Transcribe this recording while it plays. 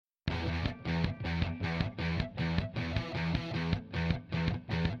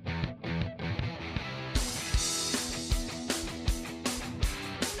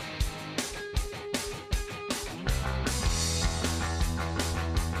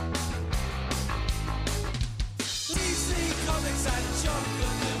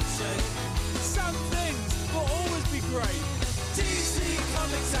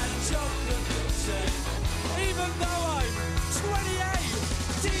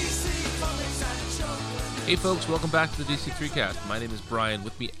Hey folks, welcome back to the DC3cast. My name is Brian.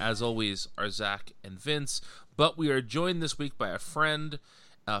 With me, as always, are Zach and Vince. But we are joined this week by a friend,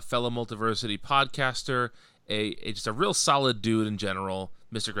 a fellow Multiversity podcaster, just a real solid dude in general,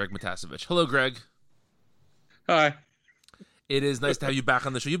 Mr. Greg Matiasevich. Hello, Greg. Hi. It is nice to have you back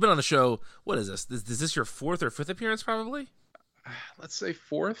on the show. You've been on the show. What is this? Is this your fourth or fifth appearance, probably? Let's say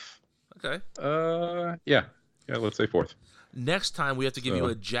fourth. Okay. Yeah, let's say fourth. Next time we have to give you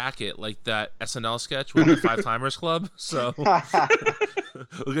a jacket like that SNL sketch with the Five Timers Club. So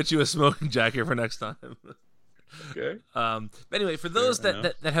we'll get you a smoking jacket for next time. Okay. But anyway, for those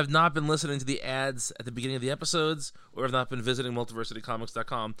that have not been listening to the ads at the beginning of the episodes or have not been visiting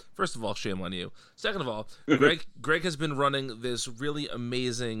multiversitycomics.com, first of all, shame on you. Second of all, Greg has been running this really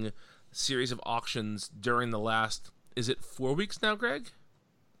amazing series of auctions during the last, is it 4 weeks now, Greg?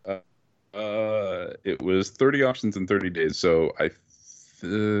 It was 30 auctions in 30 days. So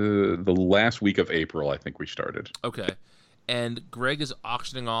the last week of April, I think we started. Okay. And Greg is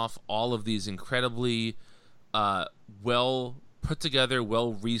auctioning off all of these incredibly well put together,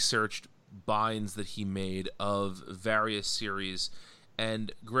 well researched binds that he made of various series.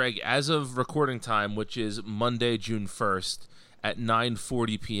 And Greg, as of recording time, which is Monday, June 1st at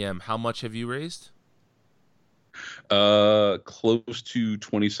 9:40 p.m., how much have you raised? Close to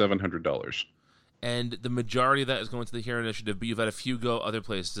 $2,700. And the majority of that is going to the Hero Initiative, but you've had a few go other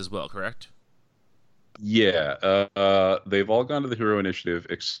places as well, correct? Yeah, they've all gone to the Hero Initiative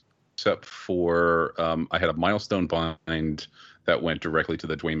except for I had a milestone bind that went directly to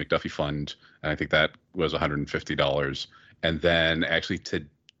the Dwayne McDuffie Fund, and I think that was $150. And then actually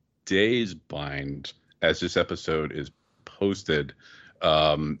today's bind, as this episode is posted,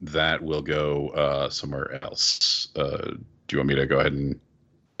 that will go somewhere else. Do you want me to go ahead and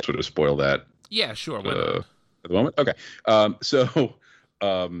sort of spoil that? Yeah, sure. At the moment, okay. So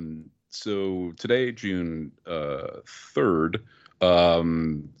today, June 3rd, I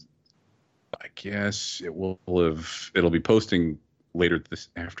guess it'll be posting later this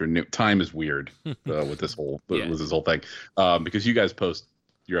afternoon. Time is weird with this whole thing, because you guys post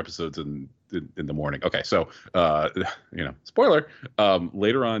your episodes in the morning. Okay, so spoiler.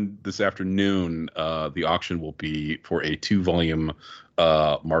 Later on this afternoon, the auction will be for a 2-volume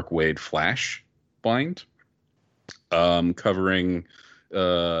Mark Waid Flash bind, covering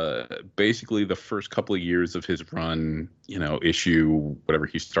basically the first couple of years of his run, issue whatever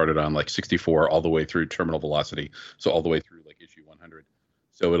he started on, like 64 all the way through Terminal Velocity, so all the way through like issue 100.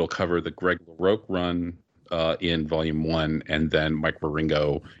 So it'll cover the Greg LaRocque run in volume 1, and then Mike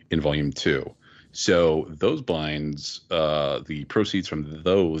Wieringo in volume 2. So those binds, the proceeds from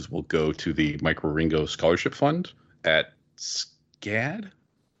those will go to the Mike Wieringo Scholarship Fund at SCAD.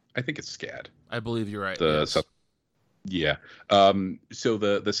 I think it's SCAD. I believe you're right. Yeah. So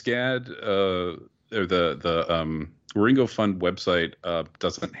the SCAD or the Wieringo Fund website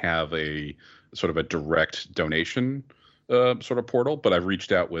doesn't have a sort of a direct donation sort of portal, but I've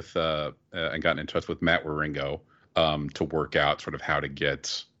reached out with and gotten in touch with Matt Wieringo to work out sort of how to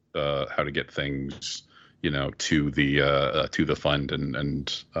get things to the fund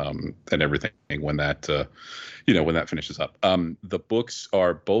and everything when that when that finishes up. The books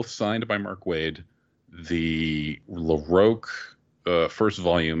are both signed by Mark Waid. The LaRocque first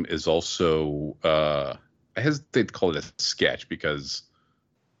volume is also I hesitate to call it a sketch because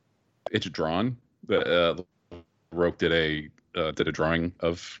it's drawn. LaRocque did a drawing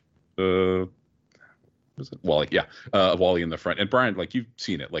of was it Wally? Yeah, Wally in the front. And Brian, like, you've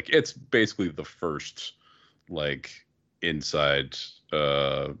seen it. Like, it's basically the first like inside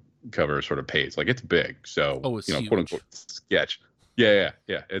cover sort of page. Like, it's big. So it's huge. Quote unquote sketch. Yeah.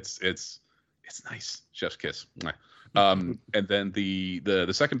 It's nice. Chef's kiss. And then the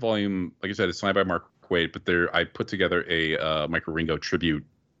second volume, like I said, is signed by Mark Waid, but I put together a Mike Wieringo tribute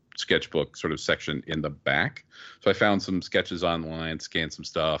sketchbook sort of section in the back. So I found some sketches online, scanned some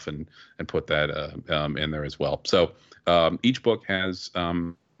stuff, and put that in there as well. So each book has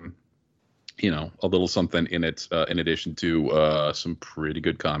a little something in it in addition to some pretty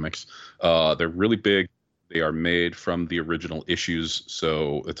good comics. They're really big. They are made from the original issues,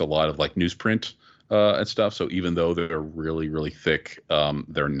 so it's a lot of like newsprint and stuff. So even though they're really, really thick,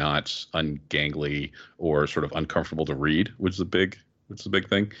 they're not ungangly or sort of uncomfortable to read, which is a big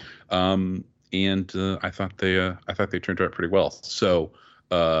thing. And I thought they turned out pretty well. So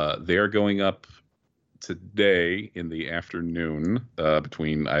they are going up today in the afternoon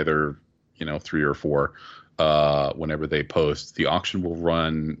between either 3 or 4. Whenever they post. The auction will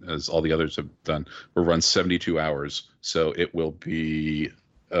run, as all the others have done, will run 72 hours. So it will be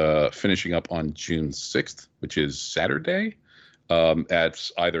finishing up on June 6th, which is Saturday.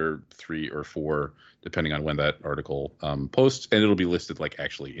 at either 3 or 4, depending on when that article posts, and it'll be listed like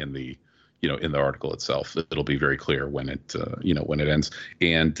actually in the in the article itself. It'll be very clear when it when it ends.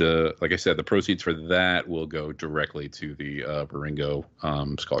 And like I said, the proceeds for that will go directly to the Baringo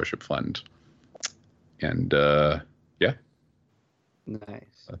Scholarship Fund. And yeah,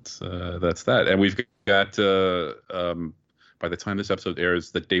 Nice. That's that. And we've got by the time this episode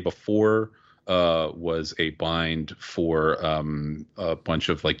airs, the day before was a bind for a bunch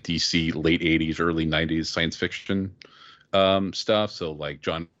of like DC late 80s, early 90s science fiction stuff. So like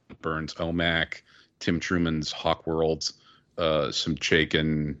John Byrne's OMAC, Tim Truman's Hawkworld, some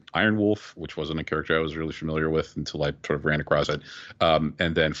Chaykin Iron Wolf, which wasn't a character I was really familiar with until I sort of ran across it.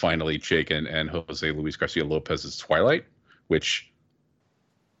 And then finally Chaykin and Jose Luis Garcia Lopez's Twilight, which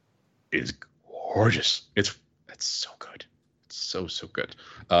is gorgeous. It's so good. It's so good.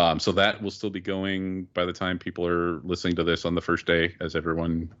 So that will still be going by the time people are listening to this on the first day, as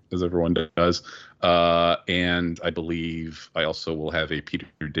everyone does. And I believe I also will have a Peter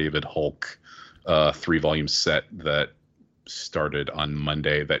David Hulk 3-volume set that started on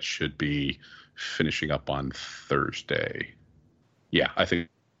Monday that should be finishing up on Thursday. Yeah, I think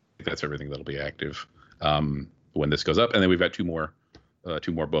that's everything that'll be active when this goes up. And then we've got two more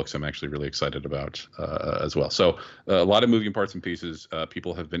books I'm actually really excited about as well. So a lot of moving parts and pieces.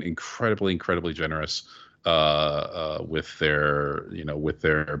 People have been incredibly generous with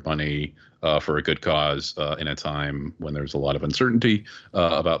their money for a good cause in a time when there's a lot of uncertainty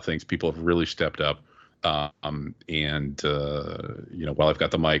about things. People have really stepped up. While I've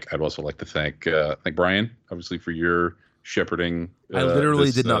got the mic, I'd also like to thank Brian, obviously, for your shepherding. I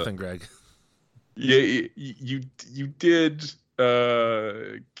literally did nothing, Greg. Yeah, you did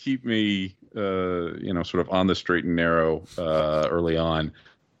keep me sort of on the straight and narrow early on,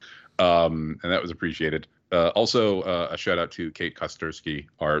 and that was appreciated. Also a shout out to Kate Kostersky,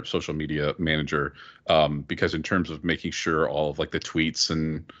 our social media manager, because in terms of making sure all of like the tweets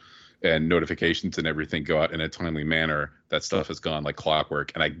and notifications and everything go out in a timely manner, that stuff has gone like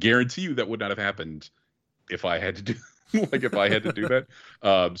clockwork, and I guarantee you that would not have happened if I had to do that.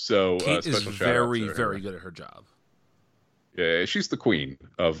 So Kate is special shout out to her. very good at her job. Yeah, she's the queen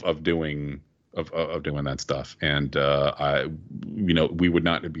of doing that stuff, and we would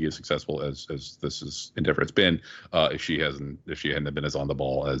not be as successful as this endeavor has been if she hadn't been as on the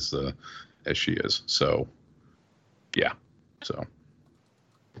ball as she is. So yeah, so.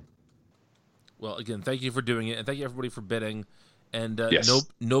 Well, again, thank you for doing it, and thank you everybody for bidding. And yes.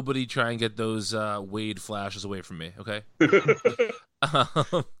 Nobody try and get those Wade flashes away from me, okay?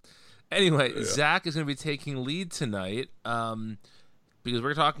 Anyway, yeah. Zach is going to be taking lead tonight because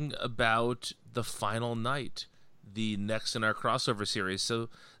we're talking about the final night, the next in our crossover series. So,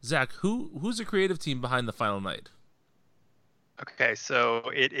 Zach, who's the creative team behind the final night? Okay, so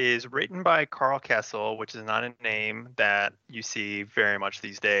it is written by Karl Kesel, which is not a name that you see very much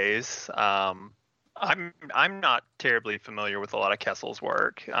these days. I'm not terribly familiar with a lot of Kesel's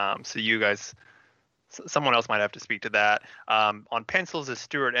work, so you guys. Someone else might have to speak to that. On pencils is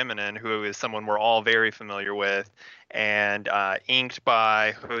Stuart Immonen, who is someone we're all very familiar with, and inked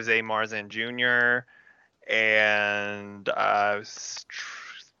by Jose Marzan Jr. And I was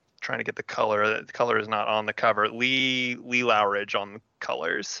trying to get the color. The color is not on the cover. Lee Lowridge on the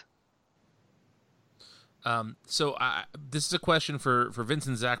colors. So this is a question for Vince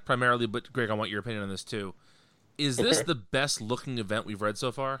and Zach primarily, but Greg, I want your opinion on this too. Is this the best looking event we've read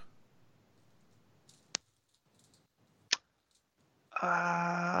so far?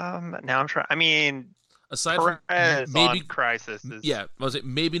 Now I'm trying. I mean, aside from maybe Crisis, is... yeah, I was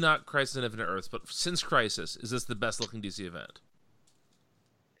maybe not Crisis on Infinite Earths, but since Crisis, is this the best looking DC event?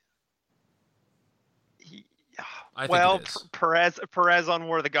 I think it is. Perez on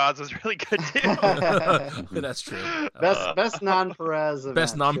War of the Gods was really good too. That's true. Best non-Perez event.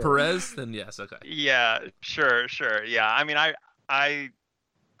 Best non-Perez, sure. Then yes, okay. Yeah, sure. Yeah, I mean, I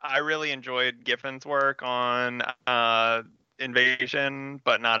really enjoyed Giffen's work on Invasion,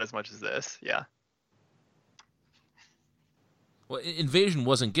 but not as much as this. Yeah. Well, Invasion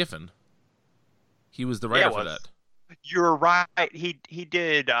wasn't Giffen. He was the writer for that. You're right. He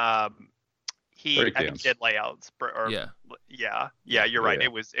did. I think he did layouts. Yeah. You're right. Yeah.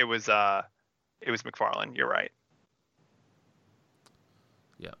 It was McFarlane. You're right.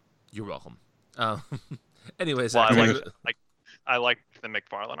 Yeah. You're welcome. Anyways, well, I liked the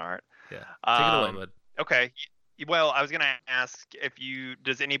McFarlane art. Yeah. Take it away, bud. Okay. Well, I was gonna ask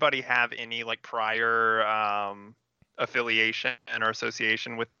does anybody have any like prior affiliation or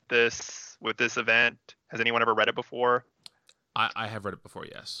association with this event? Has anyone ever read it before? I have read it before,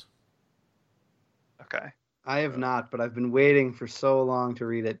 yes. Okay. I have not, but I've been waiting for so long to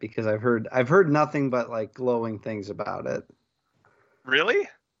read it because I've heard nothing but like glowing things about it. Really?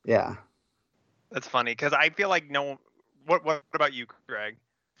 Yeah. That's funny because I feel like no. What about you, Greg?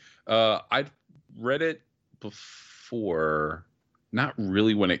 I'd read it before, not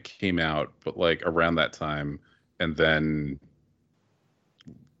really when it came out, but like around that time, and then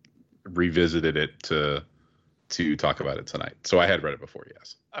revisited it to talk about it tonight. So I had read it before,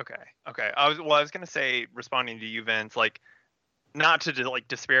 yes. Okay. I was gonna say, responding to you, Vince, like, not to like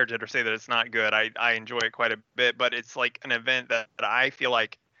disparage it or say that it's not good. I enjoy it quite a bit, but it's like an event that I feel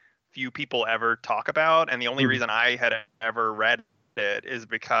like few people ever talk about, and the only reason I had ever read it is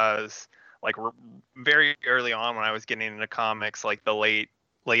because like very early on when I was getting into comics, like the late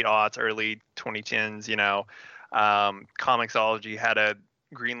aughts, early 2010s, Comixology had a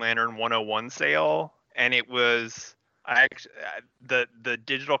Green Lantern 101 sale, and it was the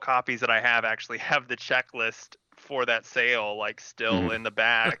digital copies that I have actually have the checklist for that sale like still in the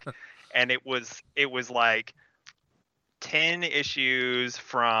back, and it was like 10 issues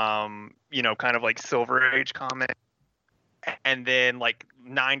from kind of like Silver Age comic, and then like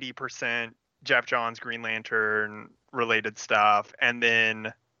 90% Jeff Johns Green Lantern related stuff, and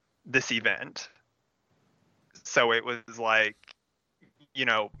then this event. So it was like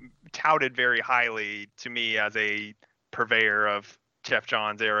touted very highly to me as a purveyor of Jeff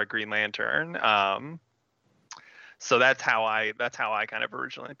Johns era Green Lantern. So that's how I kind of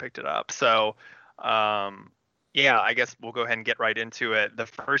originally picked it up. So yeah, I guess we'll go ahead and get right into it. The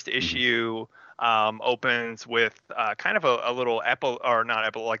first issue opens with kind of a little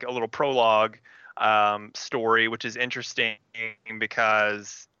like a little prologue story, which is interesting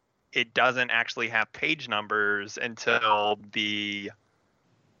because it doesn't actually have page numbers until the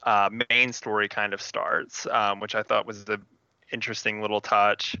main story kind of starts, which I thought was the interesting little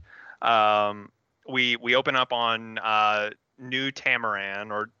touch. We open up on New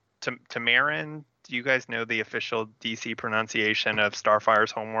Tamaran, or Tamaran. Do you guys know the official DC pronunciation of Starfire's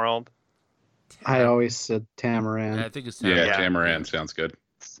homeworld? I always said Tamaran. Yeah, I think it's Tamaran. Yeah, Tamaran sounds good.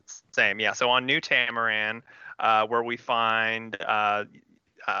 Same, yeah. So on New Tamaran, where we find ex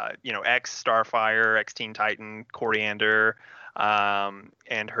Starfire, ex Teen Titan Coriander,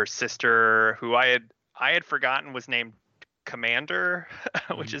 and her sister, who I had forgotten was named Commander,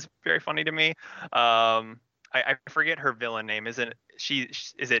 which is very funny to me. I forget her villain name. Is it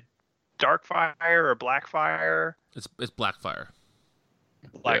Darkfire or Blackfire? It's Blackfire.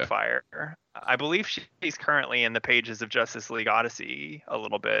 Blackfire. Yeah. I believe she's currently in the pages of Justice League Odyssey a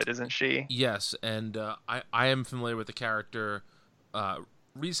little bit, isn't she? Yes, and I am familiar with the character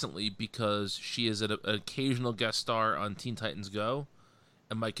recently because she is an occasional guest star on Teen Titans Go,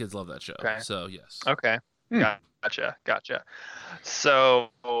 and my kids love that show. Okay. So yes. Okay. Gotcha. So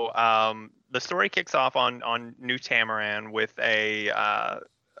the story kicks off on New Tamaran with a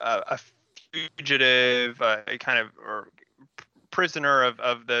fugitive, a kind of prisoner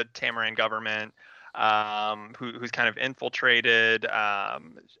of the Tamaran government, who's kind of infiltrated.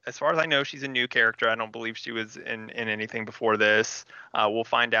 As far as I know, she's a new character. I don't believe she was in anything before this. We'll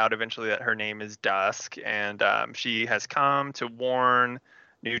find out eventually that her name is Dusk, and she has come to warn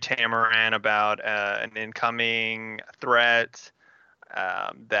New Tamaran about an incoming threat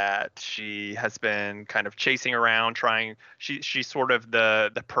that she has been kind of chasing around, trying. She's sort of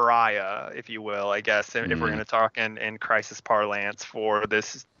the pariah, if you will, I guess, if we're going to talk in crisis parlance, for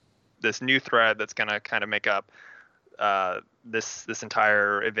this new threat that's going to kind of make up this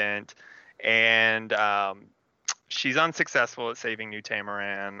entire event. And she's unsuccessful at saving New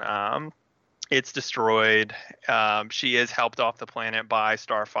Tamaran. It's destroyed. She is helped off the planet by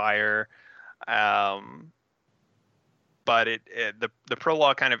Starfire. But the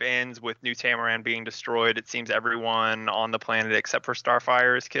prologue kind of ends with New Tamaran being destroyed. It seems everyone on the planet except for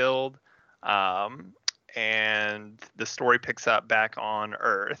Starfire is killed. And the story picks up back on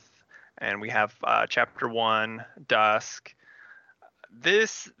Earth. And we have chapter 1, Dusk.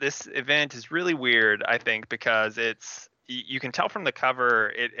 This event is really weird, I think, because you can tell from the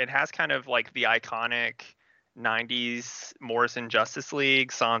cover, it has kind of like the iconic 90s Morrison Justice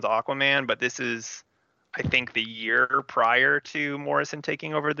League, Sans Aquaman, but this is, I think, the year prior to Morrison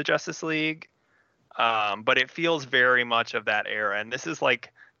taking over the Justice League. But it feels very much of that era. And this is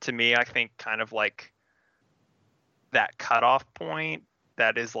like, to me, I think kind of like that cutoff point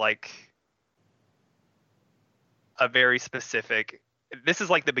that is like a very specific, this is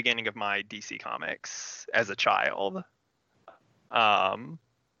like the beginning of my DC Comics as a child.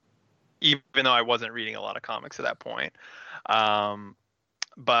 Even though I wasn't reading a lot of comics at that point.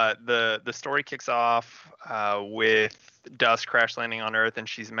 But the story kicks off with Dusk crash landing on Earth, and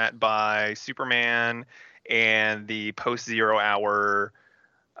she's met by Superman and the post-Zero Hour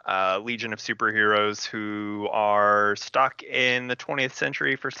legion of superheroes who are stuck in the 20th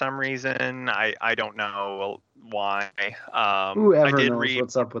century for some reason. I don't know why. Whoever knows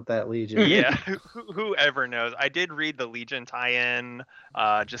what's up with that Legion. Yeah, whoever knows. I did read the Legion tie-in,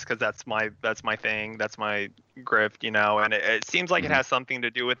 just because that's my thing, that's my grift, and it seems like it has something to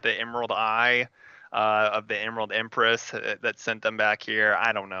do with the Emerald Eye of the Emerald Empress that sent them back here.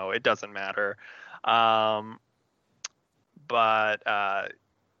 I don't know. It doesn't matter. But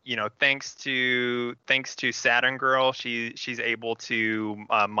thanks to Saturn Girl, she's able to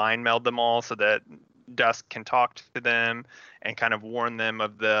mind meld them all so that Dusk can talk to them and kind of warn them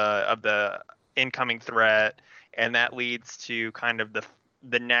of the incoming threat, and that leads to kind of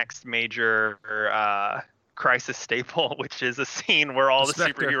the next major crisis staple, which is a scene where all the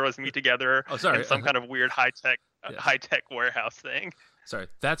superheroes meet together in some kind of weird high tech warehouse thing. Sorry,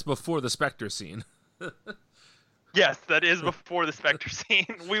 that's before the Spectre scene. Yes, that is before the Spectre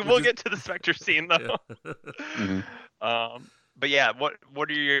scene. We will get to the Spectre scene though. Yeah. But yeah, what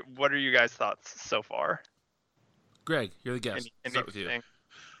are your guys' thoughts so far? Greg, you're the guest. Start with you.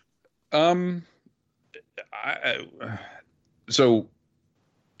 So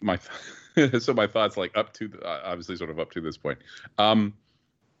my thoughts, like, up to obviously sort of up to this point. I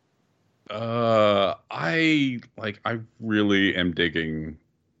really am digging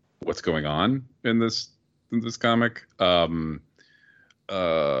what's going on in this comic.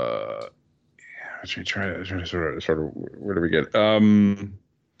 Try to sort of where do we get?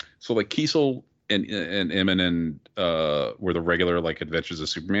 So like Kesel and Immonen were the regular like Adventures of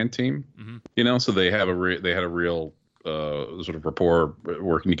Superman team, so they had a real sort of rapport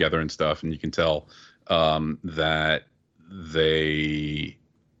working together and stuff, and you can tell that they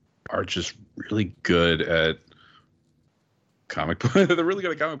are just really good at comic book. They're really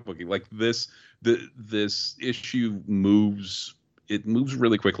good at comic booking. Like this issue moves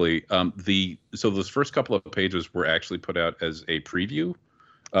really quickly. So those first couple of pages were actually put out as a preview.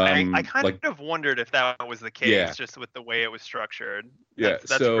 I kind of wondered if that was the case, just with the way it was structured.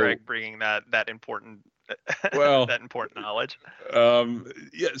 That's so, Greg bringing that important that important knowledge.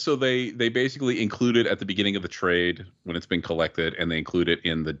 So they basically include it at the beginning of the trade when it's been collected, and they include it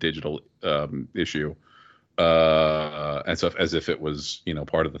in the digital issue, and stuff, as if it was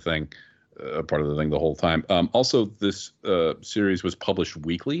part of the thing. The whole time. Also, this series was published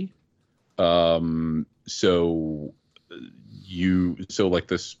weekly, so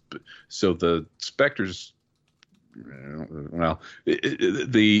the Spectres. Well,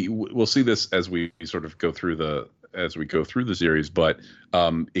 we'll see this as we sort of go through the series, but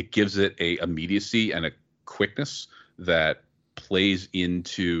it gives it a immediacy and a quickness that plays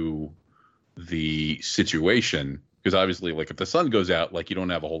into the situation. Because obviously, like, if the sun goes out, like, you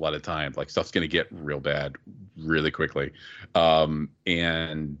don't have a whole lot of time. Like, stuff's going to get real bad really quickly.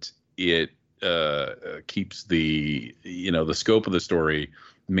 And it keeps the scope of the story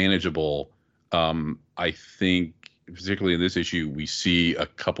manageable. I think, particularly in this issue, we see a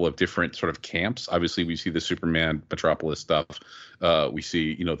couple of different sort of camps. Obviously, we see the Superman Metropolis stuff. We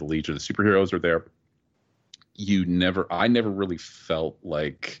see, the Legion of the Superheroes are there. I never really felt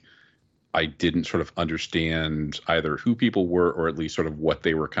like I didn't sort of understand either who people were, or at least sort of what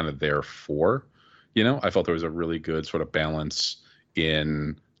they were kind of there for. I felt there was a really good sort of balance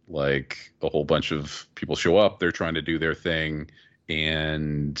in, like, a whole bunch of people show up, they're trying to do their thing,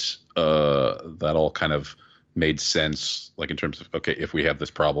 and that all kind of made sense, like, in terms of, okay, if we have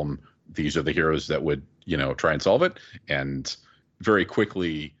this problem, these are the heroes that would, try and solve it. And very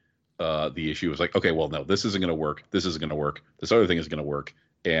quickly, the issue was like, okay, well, no, this isn't going to work. This isn't going to work. This other thing is going to work.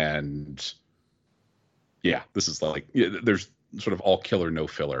 And yeah, this is like, there's sort of all killer, no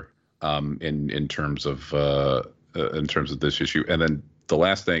filler in terms of this issue. And then the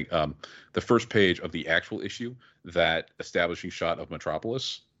last thing, the first page of the actual issue, that establishing shot of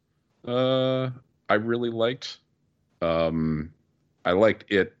Metropolis, I really liked. I liked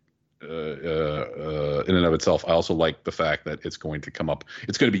it in and of itself. I also like the fact that it's going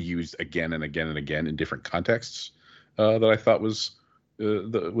to be used again and again and again in different contexts, that I thought was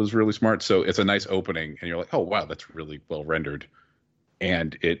really smart. So it's a nice opening, and you're like, oh wow, that's really well rendered,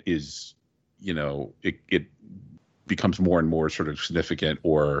 and it is, it becomes more and more sort of significant,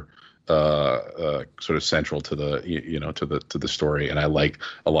 or sort of central to the to the story. And I like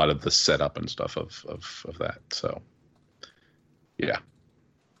a lot of the setup and stuff of that. So yeah.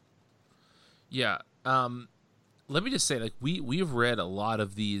 Let me just say, like, we've read a lot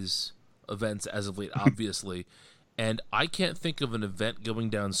of these events as of late, obviously. And I can't think of an event going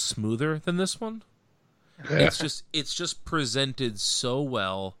down smoother than this one. It's just presented so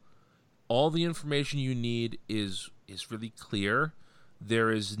well. all the information you need is really clear.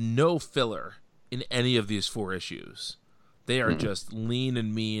 There is no filler in any of these 4 issues. They are just lean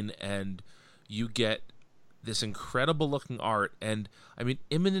and mean, and you get this incredible looking art. And I mean,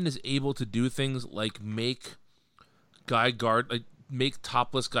 Immonen is able to do things like make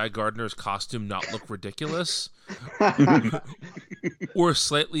topless Guy Gardner's costume not look ridiculous, or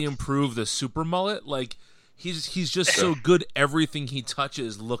slightly improve the super mullet. Like he's just so good. Everything he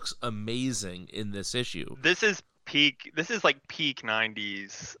touches looks amazing in this issue. This is like peak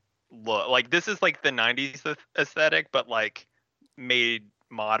 90s look. Like this is like the 90s aesthetic, but like made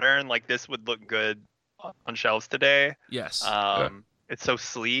modern. Like this would look good on shelves today. Yes. It's so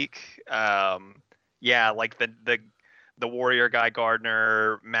sleek. Like the Warrior Guy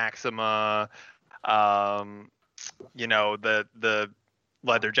Gardner, Maxima, the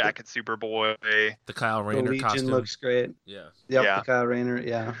leather jacket Superboy. The Kyle Rayner the Legion costume looks great. Yeah. Yep, Yeah. the Kyle Rayner,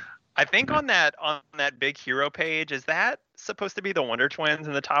 yeah. I think on that big hero page, is that supposed to be the Wonder Twins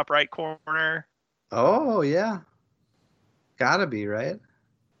in the top right corner? Oh, yeah. Gotta be, right?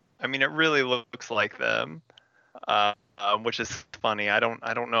 I mean, it really looks like them, which is funny. I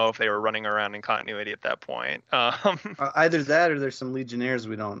don't know if they were running around in continuity at that point. Either that or there's some Legionnaires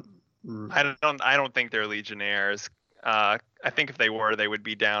we don't. I don't think they're Legionnaires. I think if they were, they would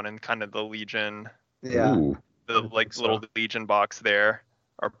be down in kind of the Legion, Yeah. Ooh. the like little Legion box there,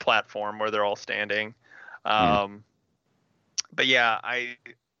 or platform where they're all standing. But yeah, I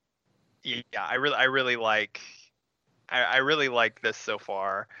really like this so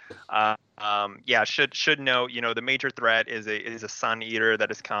far. Should note, the major threat is a sun eater that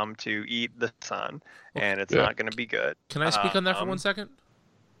has come to eat the sun, and it's not going to be good. Can I speak on that for 1 second?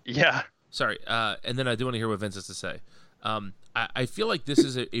 Yeah. Sorry, and then I do want to hear what Vince has to say. I feel like this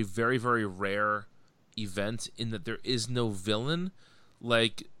is a very, very rare event in that there is no villain.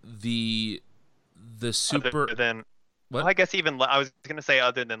 Like the super. Other than, what? well, I guess even I was going to say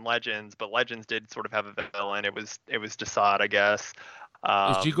other than Legends, but Legends did sort of have a villain. It was Desaad, I guess.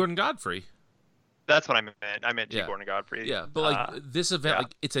 Is G. Gordon Godfrey? That's what I meant. I meant G. Yeah. Gordon Godfrey. Yeah, but like this event,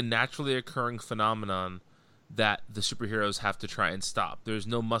 like it's a naturally occurring phenomenon that the superheroes have to try and stop. There's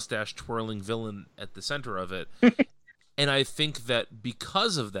no mustache twirling villain at the center of it. And I think that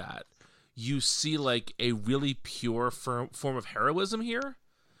because of that, you see like a really pure form of heroism here,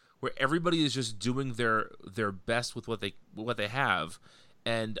 where everybody is just doing their best with what they have.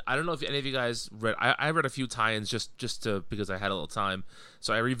 And I don't know if any of you guys read. I read a few tie-ins just because I had a little time.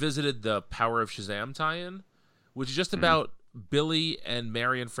 So I revisited the Power of Shazam tie-in, which is just about Billy and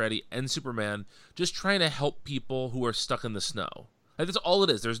Mary and Freddy and Superman just trying to help people who are stuck in the snow. Like, that's all it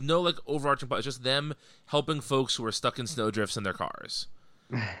is. There's no like overarching plot. It's just them helping folks who are stuck in snowdrifts in their cars.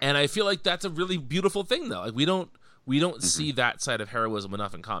 And I feel like that's a really beautiful thing, though. Like we don't see that side of heroism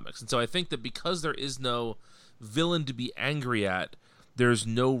enough in comics. And so I think that because there is no villain to be angry at, there's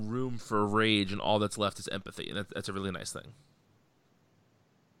no room for rage, and all that's left is empathy, and that's a really nice thing.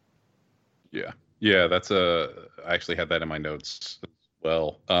 Yeah, that's I actually had that in my notes as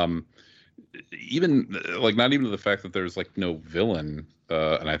well. Even like not even the fact that there's like no villain,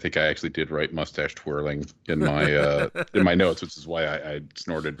 and I think I actually did write mustache twirling in my in my notes, which is why I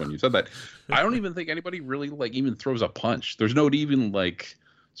snorted when you said that. I don't even think anybody really like even throws a punch. There's no even like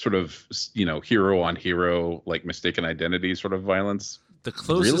sort of hero on hero like mistaken identity sort of violence. The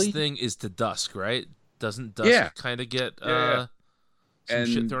closest Really? thing is to Dusk, right? Doesn't Dusk kind of get some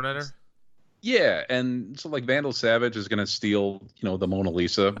shit thrown at her? Yeah, and so like Vandal Savage is gonna steal, the Mona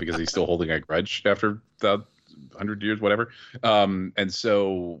Lisa because he's still holding a grudge after the 100 years, whatever. And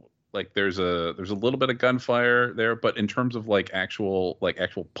so like there's a little bit of gunfire there, but in terms of like actual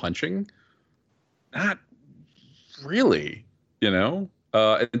punching, not really,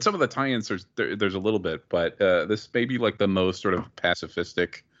 And some of the tie-ins there's a little bit, but this may be like the most sort of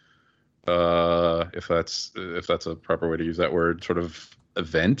pacifistic, if that's a proper way to use that word, sort of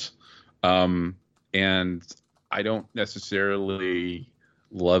event. And I don't necessarily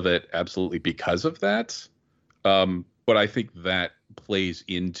love it absolutely because of that. But I think that plays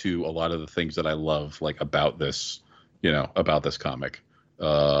into a lot of the things that I love, like about this comic.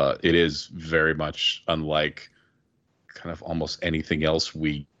 It is very much unlike kind of almost anything else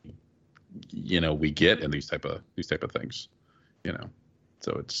we get in these type of things,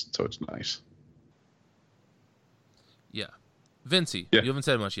 so it's nice. Yeah. Vincey, you haven't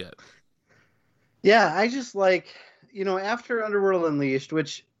said much yet. Yeah, I just like, after Underworld Unleashed,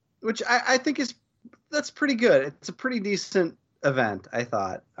 which I think that's pretty good. It's a pretty decent event, I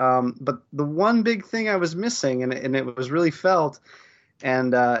thought. But the one big thing I was missing, and it was really felt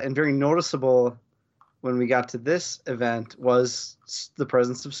and very noticeable when we got to this event was the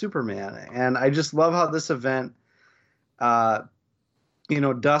presence of Superman. And I just love how this event, Dusk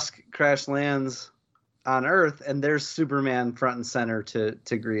crash lands on Earth, and there's Superman front and center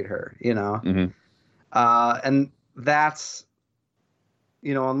to greet her, Mm-hmm. And that's,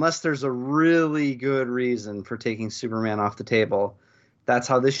 unless there's a really good reason for taking Superman off the table, that's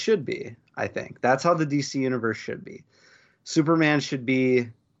how this should be, I think. That's how the DC universe should be. Superman should be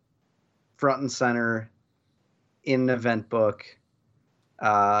front and center in an event book,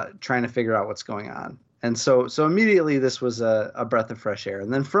 trying to figure out what's going on. And so immediately this was a breath of fresh air.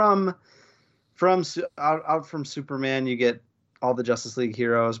 And then from Superman, you get all the Justice League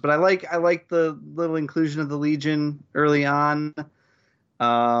heroes. But I like the little inclusion of the Legion early on.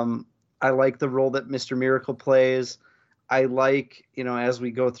 I like the role that Mr. Miracle plays. I like, as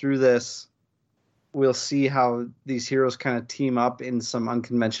we go through this, we'll see how these heroes kind of team up in some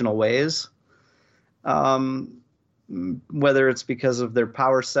unconventional ways. Whether it's because of their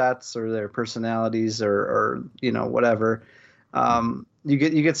power sets or their personalities or whatever. You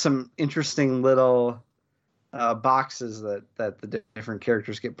get some interesting little boxes that the different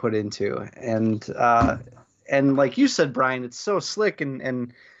characters get put into, and like you said, Brian, it's so slick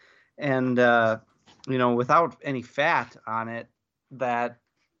and without any fat on it, that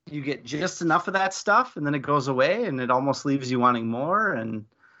you get just enough of that stuff, and then it goes away, and it almost leaves you wanting more. And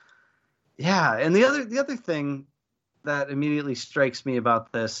yeah, and the other thing that immediately strikes me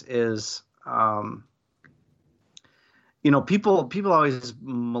about this is, people always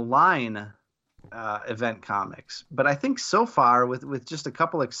malign event comics, but I think so far, with just a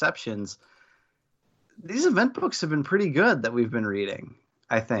couple exceptions, these event books have been pretty good that we've been reading,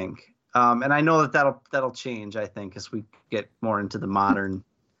 I think. And I know that'll change, I think, as we get more into the modern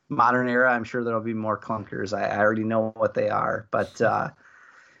era. I'm sure there'll be more clunkers. I already know what they are, but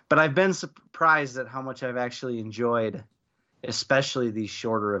I've been surprised at how much I've actually enjoyed, especially these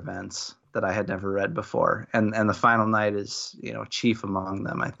shorter events that I had never read before. And the final night is, chief among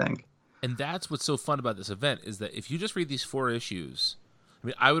them, I think. And that's what's so fun about this event, is that if you just read these 4 issues, I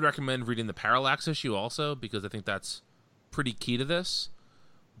mean, I would recommend reading the Parallax issue also, because I think that's pretty key to this.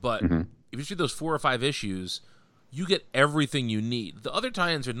 But if you just read those 4 or 5 issues, you get everything you need. The other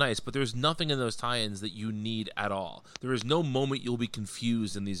tie-ins are nice, but there's nothing in those tie-ins that you need at all. There is no moment you'll be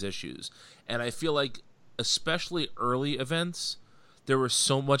confused in these issues. And I feel like, especially early events, there was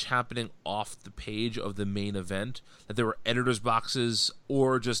so much happening off the page of the main event that there were editor's boxes,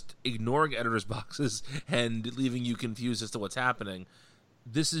 or just ignoring editor's boxes and leaving you confused as to what's happening.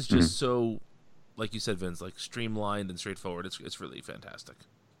 This is just so, like you said, Vince, like streamlined and straightforward. It's really fantastic.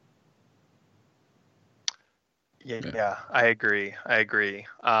 Yeah, I agree.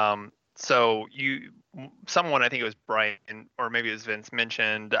 So someone, I think it was Brian, or maybe it was Vince,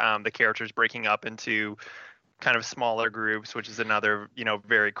 mentioned the characters breaking up into kind of smaller groups, which is another,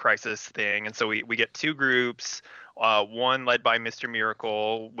 very Crisis thing. And so we get 2 groups, one led by Mr.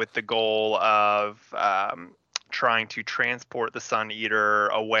 Miracle with the goal of trying to transport the Sun Eater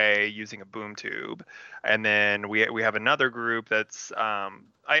away using a boom tube. And then we have another group that's,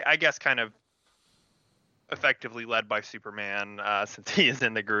 I guess, kind of effectively led by Superman, since he is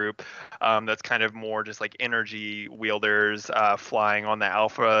in the group. That's kind of more just like energy wielders flying on the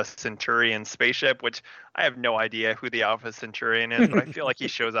Alpha Centurion spaceship, which I have no idea who the Alpha Centurion is, but I feel like he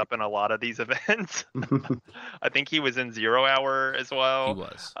shows up in a lot of these events. I think he was in 0 Hour as well. He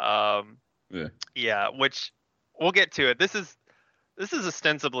was. Yeah, which we'll get to it. This is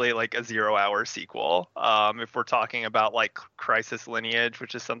ostensibly like a 0 Hour sequel. If we're talking about like Crisis lineage,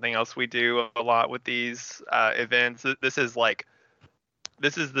 which is something else we do a lot with these events, this is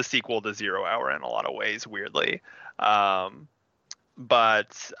the sequel to 0 Hour in a lot of ways, weirdly. But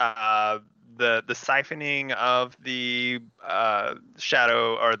the siphoning of the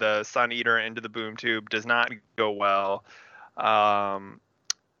Shadow or the Sun Eater into the boom tube does not go well, and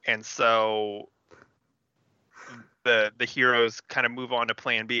so the heroes kind of move on to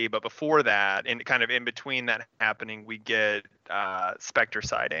plan B. But before that, and kind of in between that happening, we get Spectre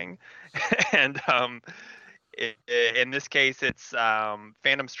sighting. And in this case, it's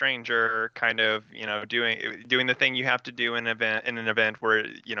Phantom Stranger kind of, doing the thing you have to do in an event where,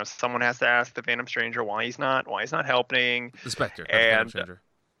 someone has to ask the Phantom Stranger why he's not helping. The Spectre, not and the Phantom Stranger.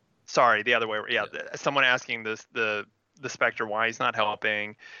 Sorry, the other way. Yeah, someone asking the Spectre why he's not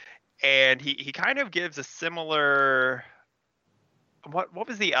helping. And he kind of gives a similar. What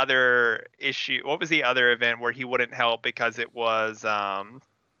was the other issue? What was the other event where he wouldn't help because it was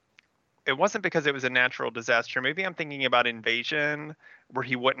it wasn't because it was a natural disaster. Maybe I'm thinking about Invasion, where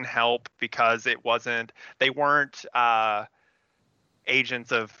he wouldn't help because they weren't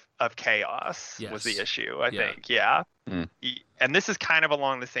agents of of chaos was the Yes. issue, I Yeah. think. Yeah. Mm. And this is kind of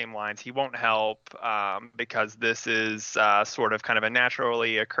along the same lines. He won't help because this is sort of kind of a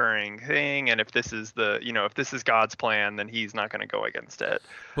naturally occurring thing. And if this is if this is God's plan, then he's not going to go against it.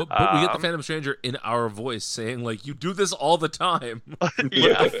 But we get the Phantom Stranger in our voice saying, like, you do this all the time.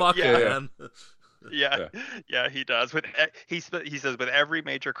 Yeah, What the fuck, yeah. man? Yeah, he does. He says with every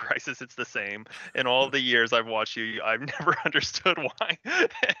major crisis, it's the same. In all the years I've watched you, I've never understood why.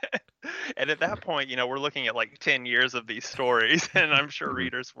 And at that point, we're looking at like 10 years of these stories, and I'm sure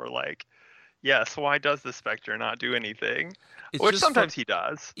readers were like, "Yes, why does the Spectre not do anything?" It's Which just sometimes he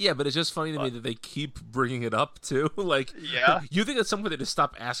does. Yeah, but it's just funny to me that they keep bringing it up too. Like, Yeah. you think at some point they just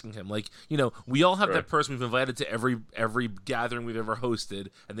stop asking him. Like, we all have Right. that person we've invited to every gathering we've ever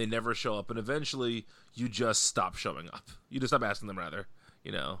hosted, and they never show up. And eventually, you just stop showing up. You just stop asking them, rather.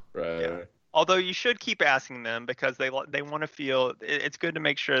 Right. Yeah. Although you should keep asking them because they want to feel it's good to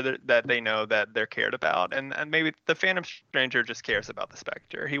make sure that they know that they're cared about, and maybe the Phantom Stranger just cares about the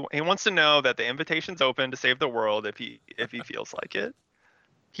Spectre. He wants to know that the invitation's open to save the world if he feels like it.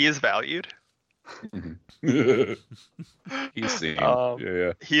 He is valued. Mhm. He's seen.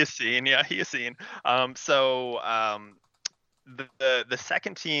 Yeah. He is seen. Yeah, he is seen. The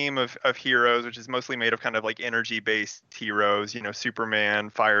second team of heroes, which is mostly made of kind of like energy based heroes,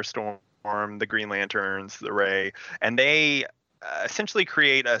 Superman, Firestorm, the Green Lanterns, the Ray, and they essentially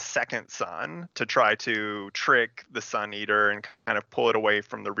create a second sun to try to trick the Sun Eater and kind of pull it away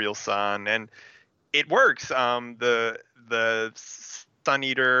from the real sun, and it works. The Sun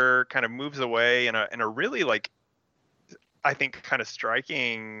Eater kind of moves away in a really, like, I think, kind of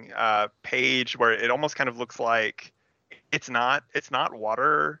striking page where it almost kind of looks like it's not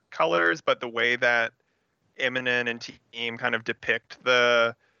watercolors, but the way that Immonen and team kind of depict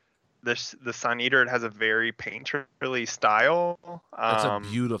the Sun Eater, it has a very painterly style. That's a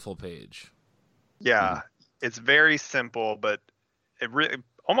beautiful page. Yeah, it's very simple, but it really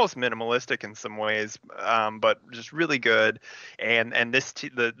almost minimalistic in some ways, but just really good. And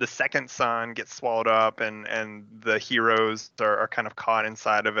the second sun gets swallowed up, and the heroes are kind of caught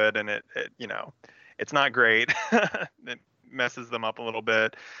inside of it, and it it's not great. It messes them up a little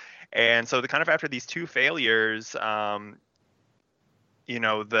bit. And so kind of after these two failures, the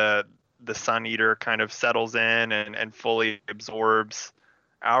Sun Eater kind of settles in and fully absorbs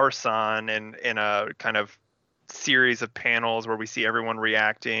our sun, and in a kind of series of panels where we see everyone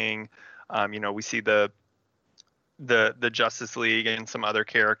reacting. We see the Justice League and some other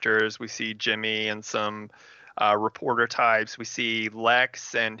characters. We see Jimmy and some reporter types. We see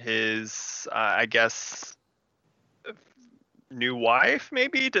Lex and his, I guess, new wife,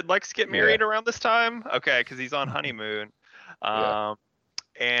 maybe? Did Lex get married around this time? Okay, because he's on honeymoon.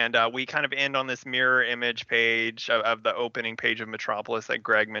 And we kind of end on this mirror image page of the opening page of Metropolis that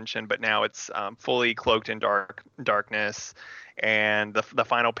Greg mentioned, but now it's fully cloaked in darkness. And the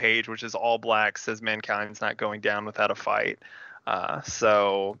final page, which is all black, says mankind's not going down without a fight.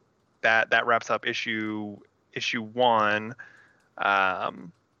 So that wraps up issue 1.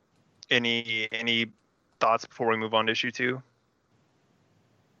 Any thoughts before we move on to issue 2?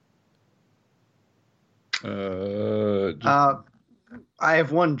 I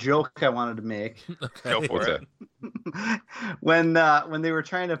have one joke I wanted to make. Okay. Go for it. When they were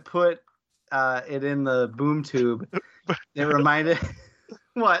trying to put it in the boom tube, it reminded.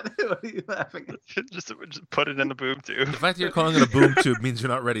 What? What are you laughing at? just put it in the boom tube. The fact that you're calling it a boom tube means you're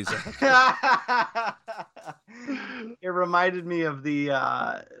not ready, Zach. It reminded me of the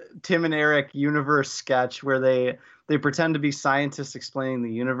Tim and Eric universe sketch where they pretend to be scientists explaining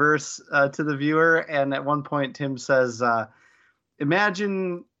the universe to the viewer, and at one point Tim says,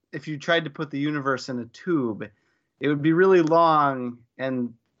 imagine if you tried to put the universe in a tube. It would be really long,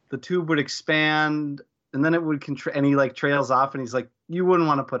 and the tube would expand, and then it would and he like trails off, and he's like, you wouldn't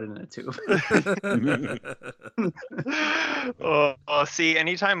want to put it in a tube. See,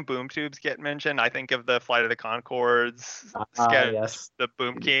 anytime boom tubes get mentioned, I think of the Flight of the Conchords sketch, yes. The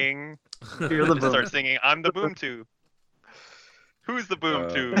Boom King. You're the boom. Start singing, I'm the boom tube. Who's the boom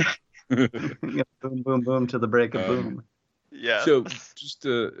tube? Boom, boom, boom to the break of boom. Yeah. So just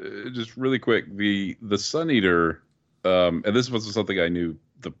really quick, the Sun Eater, and this was something I knew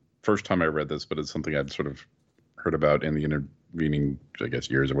the first time I read this, but it's something I'd sort of heard about in the intervening, I guess,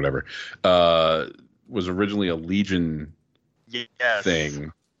 years or whatever. Was originally a Legion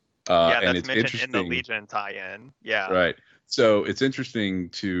thing. That's and it's mentioned in the Legion tie-in. Yeah. Right. So it's interesting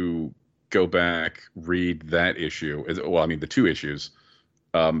to go back, read that issue. Well, I mean, the 2 issues,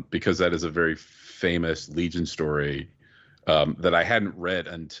 because that is a very famous Legion story that I hadn't read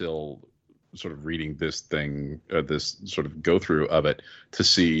until sort of reading this thing, this sort of go through of it, to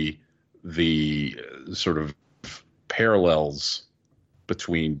see the sort of parallels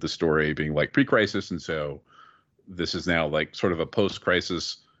between the story being like pre-crisis, and so this is now like sort of a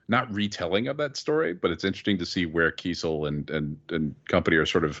post-crisis, not retelling of that story, but it's interesting to see where Kesel and company are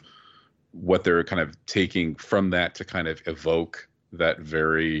sort of what they're kind of taking from that to kind of evoke that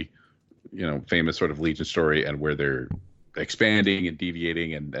very, famous sort of Legion story, and where they're expanding and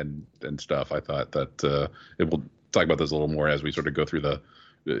deviating and stuff. I thought that we'll talk about this a little more as we sort of go through the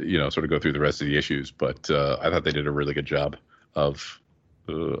rest of the issues, but I thought they did a really good job of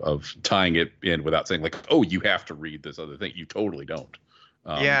tying it in without saying like, oh, you have to read this other thing. You totally don't.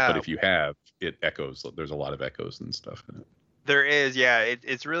 But if you have, it echoes. There's a lot of echoes and stuff in it. There is, yeah.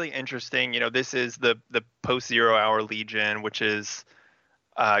 It's really interesting. This is the post-Zero Hour Legion, which is,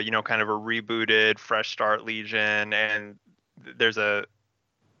 kind of a rebooted, fresh start Legion, and there's a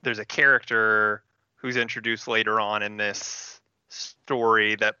character who's introduced later on in this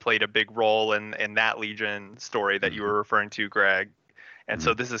story that played a big role in that Legion story that you were referring to, Greg. And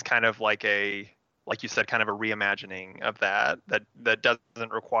so this is kind of like you said, kind of a reimagining of that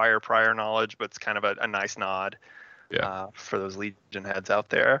doesn't require prior knowledge, but it's kind of a nice nod for those Legion heads out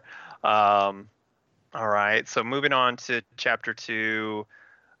there. All right, so moving on to chapter 2,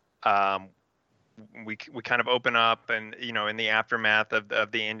 we kind of open up, and in the aftermath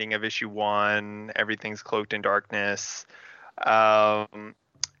of the ending of issue 1, everything's cloaked in darkness, and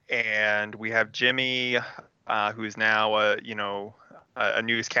we have Jimmy, who's now a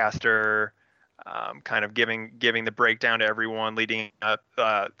newscaster, kind of giving the breakdown to everyone, leading up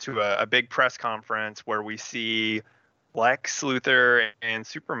to a big press conference where we see Lex Luthor and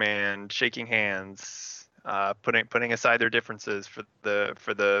Superman shaking hands, putting aside their differences for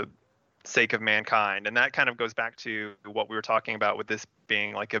the sake of mankind. And that kind of goes back to what we were talking about with this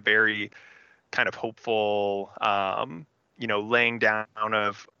being like a very kind of hopeful, laying down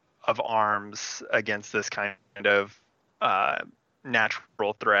of arms against this kind of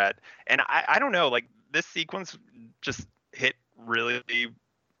natural threat. And I don't know, like this sequence just hit really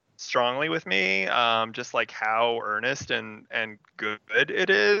strongly with me, just like how earnest and good it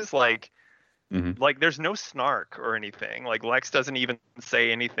is. Like there's no snark or anything. Like Lex doesn't even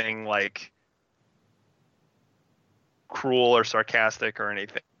say anything like cruel or sarcastic or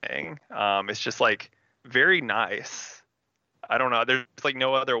anything. It's just like very nice. I don't know, there's like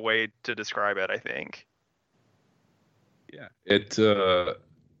no other way to describe it, I think. Yeah, it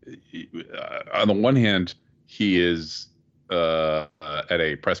on the one hand, he is at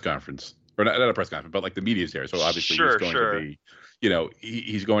a press conference, or not a press conference, but like the media's there, so obviously he's going to be,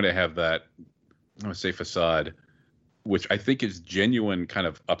 he's going to have that, I would say, facade, which I think is genuine, kind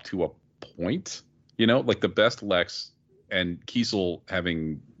of up to a point. Like the best Lex, and Kesel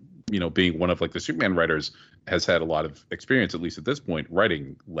having, being one of like the Superman writers, has had a lot of experience, at least at this point,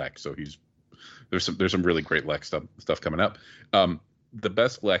 writing Lex. So there's some really great Lex stuff coming up. The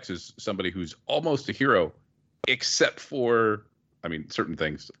best Lex is somebody who's almost a hero, except for, certain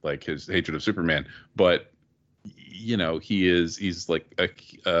things like his hatred of Superman. But he's like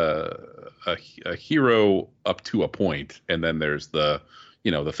a hero up to a point, and then there's the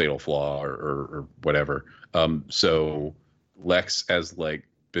the fatal flaw or whatever. So Lex as like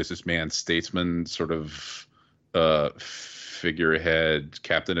businessman, statesman, sort of figurehead,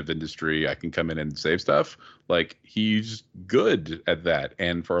 captain of industry, I can come in and save stuff. Like he's good at that,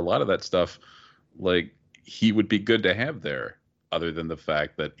 and for a lot of that stuff, like he would be good to have there. Other than the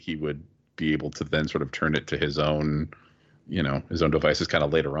fact that he would be able to then sort of turn it to his own, his own devices kind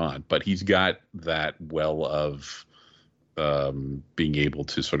of later on. But he's got that well of being able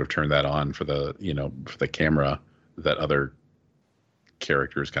to sort of turn that on for the for the camera that other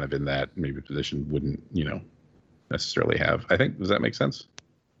characters kind of in that maybe position wouldn't necessarily have. I think, does that make sense?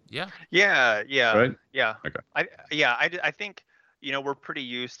 Yeah. Right? Yeah. Okay. I think we're pretty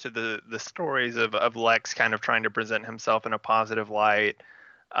used to the stories of Lex kind of trying to present himself in a positive light,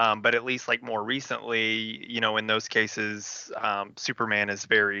 but at least like more recently, in those cases, Superman is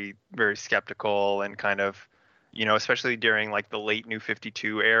very, very skeptical and kind of, especially during like the late New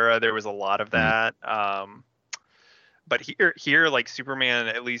 52 era, there was a lot of that. But here, like Superman,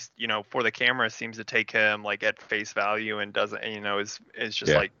 at least for the camera, seems to take him like at face value and doesn't, is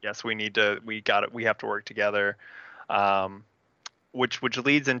just like, yes, we have to work together, which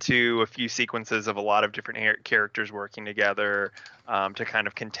leads into a few sequences of a lot of different characters working together to kind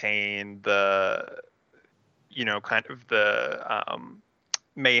of contain the, kind of the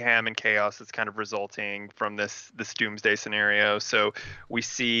mayhem and chaos that's kind of resulting from this doomsday scenario. So we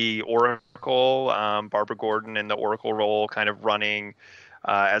see Oracle, Barbara Gordon in the Oracle role, kind of running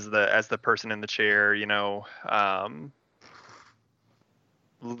as the person in the chair,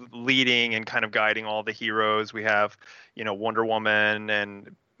 leading and kind of guiding all the heroes. We have, Wonder Woman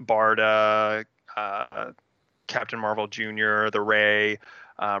and Barda, Captain Marvel Jr., the Ray,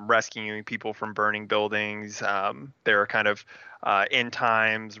 rescuing people from burning buildings. There are kind of end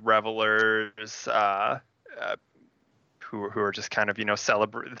times revelers who are just kind of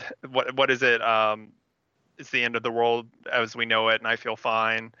celebrate. What is it? It's the end of the world as we know it, and I feel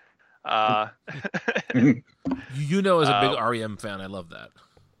fine. As a big REM fan, I love that.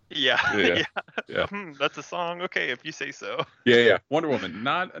 Yeah. That's a song. Okay, if you say so. Yeah. Wonder Woman,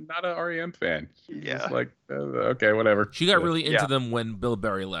 not a REM fan. Yeah. Just okay, whatever. She got really into them when Bill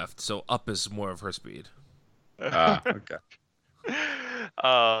Berry left, so up is more of her speed. Okay.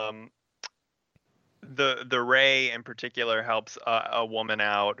 The Ray in particular helps a woman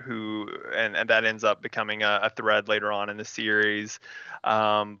out who, and that ends up becoming a thread later on in the series.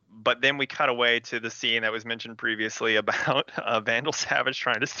 But then we cut away to the scene that was mentioned previously about Vandal Savage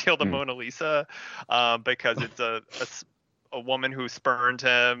trying to steal the Mona Lisa because it's a woman who spurned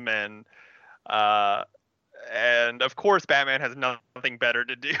him, and of course Batman has nothing better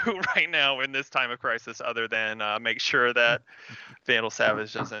to do right now in this time of crisis other than make sure that Vandal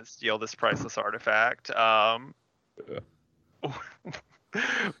Savage doesn't steal this priceless artifact.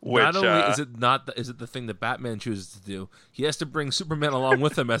 Which, not only is it the thing that Batman chooses to do, he has to bring Superman along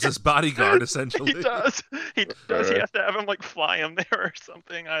with him as his bodyguard, essentially. He does. He has to have him fly him there or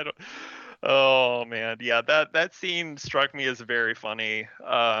something. Oh man, yeah. That scene struck me as very funny,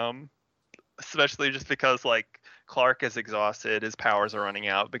 especially just because Clark is exhausted, his powers are running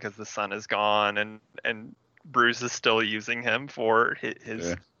out because the sun is gone, and Bruce is still using him for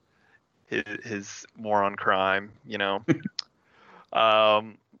his war on crime.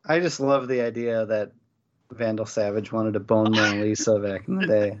 I just love the idea that Vandal Savage wanted to bone Mona Lisa back in the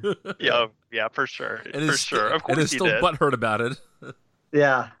day. Yeah, for sure. For sure. Of course, and is still butthurt about it.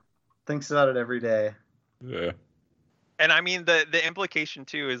 Yeah, thinks about it every day. Yeah. And I mean, the implication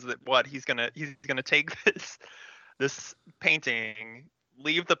too is that he's gonna take this painting,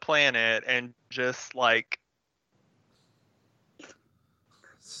 leave the planet, and just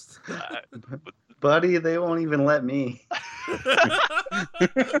buddy, they won't even let me.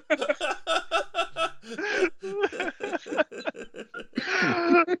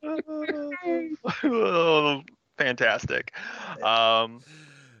 Oh, fantastic. So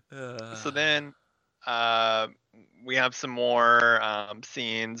then we have some more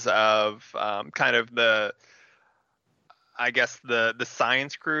scenes of kind of the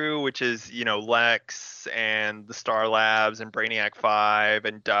science crew, which is, Lex and the Star Labs and Brainiac 5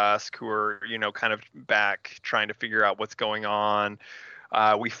 and Dusk, who are, kind of back trying to figure out what's going on.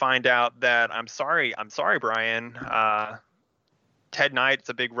 We find out that, I'm sorry, Brian, Ted Knight's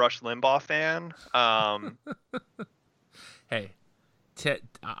a big Rush Limbaugh fan. Hey, Ted,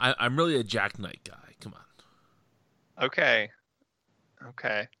 I'm really a Jack Knight guy. Come on. Okay.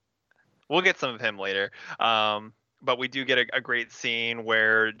 We'll get some of him later. But we do get a great scene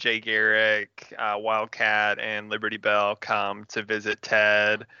where Jay Garrick, Wildcat, and Liberty Bell come to visit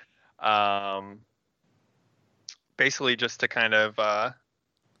Ted, basically just to kind of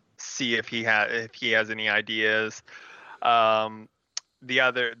see if he has any ideas. The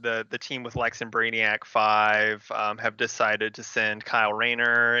team with Lex and Brainiac 5 have decided to send Kyle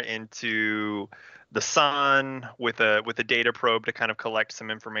Rayner into the sun with a data probe to kind of collect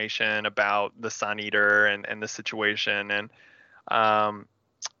some information about the Sun Eater and the situation. And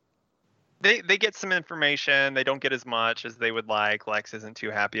they get some information. They don't get as much as they would like. Lex isn't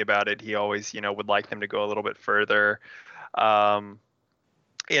too happy about it. He always, would like them to go a little bit further.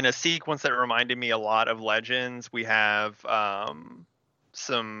 In a sequence that reminded me a lot of Legends, we have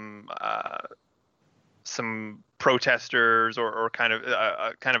some protesters or kind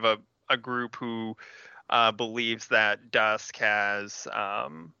of a group who believes that Dusk is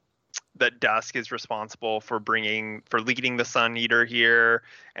responsible for leading the Sun Eater here,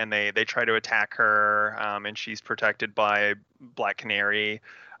 and they try to attack her, and she's protected by Black Canary,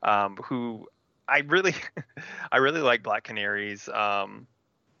 who I really like Black Canary's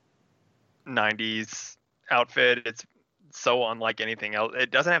 90s outfit. It's so unlike anything else.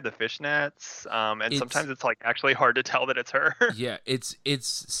 It doesn't have the fishnets, and sometimes it's actually hard to tell that it's her. Yeah, it's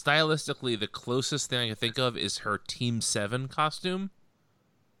stylistically the closest thing I can think of is her Team 7 costume.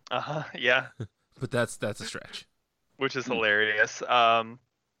 Yeah. But that's a stretch. Which is hilarious.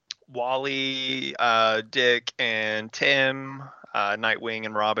 Wally, Dick, and Tim Nightwing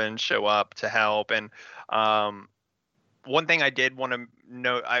and Robin show up to help. And one thing I did want to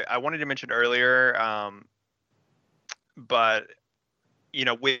note, I wanted to mention earlier, but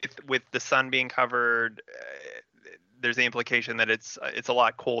with the sun being covered, there's the implication that it's a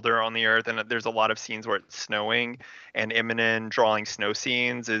lot colder on the Earth, and there's a lot of scenes where it's snowing. And Immonen drawing snow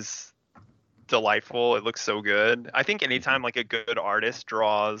scenes is delightful. It looks so good. I think anytime like a good artist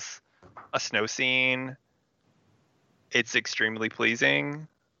draws a snow scene, it's extremely pleasing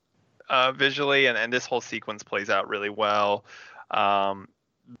visually, and this whole sequence plays out really well.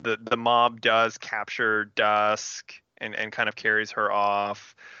 The mob does capture Dusk and kind of carries her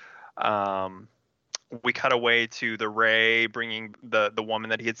off. We cut away to the Ray bringing the woman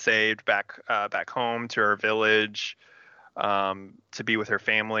that he had saved back home to her village, to be with her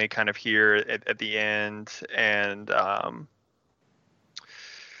family kind of here at the end. And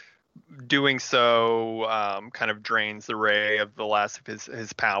doing so kind of drains the Ray of the last of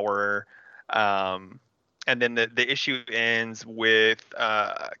his power. And then the issue ends with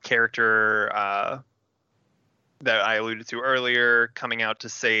a character that I alluded to earlier coming out to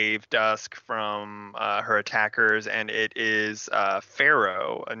save Dusk from her attackers, and it is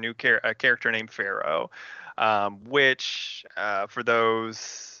Pharaoh, a character named Pharaoh, which for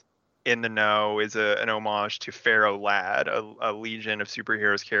those in the know is an homage to Pharaoh Lad, a Legion of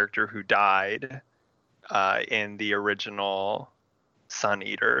Superheroes character who died in the original Sun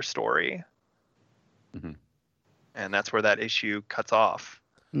Eater story. Mm-hmm. And that's where that issue cuts off.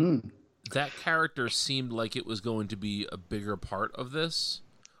 That character seemed like it was going to be a bigger part of this,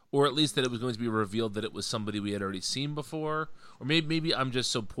 or at least that it was going to be revealed that it was somebody we had already seen before. Or maybe I'm just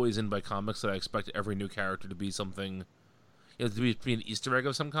so poisoned by comics that I expect every new character to be something, to be an Easter egg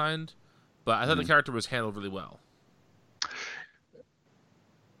of some kind. But I thought the character was handled really well.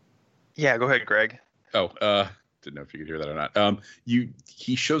 Yeah, go ahead, Greg. Oh, didn't know if you could hear that or not.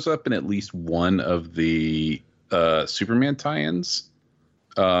 He shows up in at least one of the Superman tie-ins.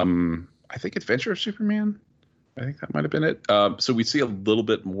 I think Adventure of Superman. I think that might have been it. So we see a little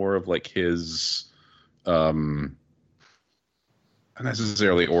bit more of like his, not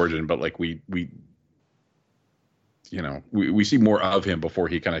necessarily origin, but like we see more of him before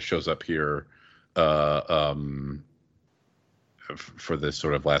he kind of shows up here, for this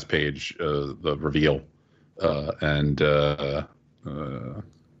sort of last page, the reveal, and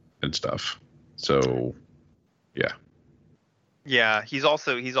stuff. So, yeah. Yeah, he's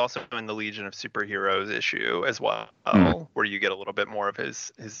also in the Legion of Superheroes issue as well, where you get a little bit more of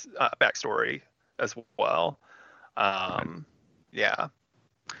his backstory as well. Yeah.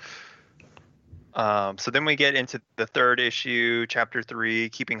 So then we get into the third issue, chapter 3,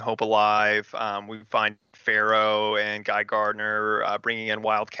 Keeping Hope Alive. We find Pharaoh and Guy Gardner bringing in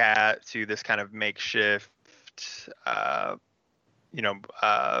Wildcat to this kind of makeshift, I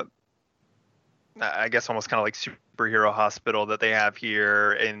guess almost kind of like superhero hospital that they have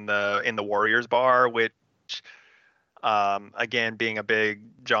here in the Warriors Bar, which again, being a big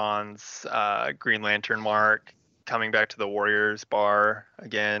John's Green Lantern mark, coming back to the Warriors Bar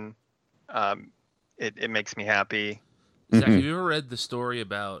again, it makes me happy. Zach, have you ever read the story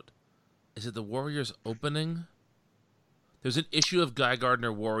about, is it the Warriors opening? There's an issue of Guy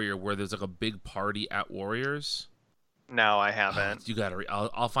Gardner Warrior where there's like a big party at Warriors. No, I haven't. You gotta read.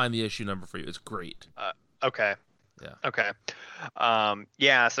 I'll find the issue number for you. It's great. Okay. Yeah. Okay.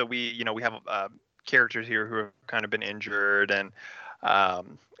 Yeah. So we have characters here who have kind of been injured, and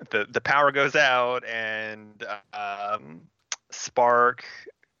the power goes out, and Spark,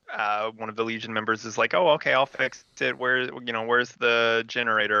 one of the Legion members, is like, "Oh, okay, I'll fix it. Where's the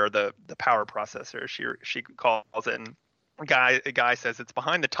generator or the power processor?" She calls it, and guy says it's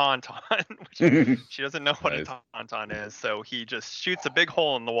behind the tauntaun, which she doesn't know what a tauntaun is. So he just shoots a big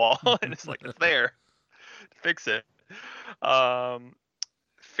hole in the wall, and it's like, it's there. Fix it.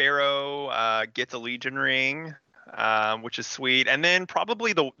 Pharaoh gets a Legion ring, which is sweet. And then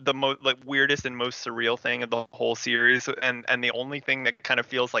probably the most weirdest and most surreal thing of the whole series, and the only thing that kind of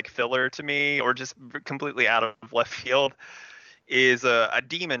feels like filler to me, or just completely out of left field, is a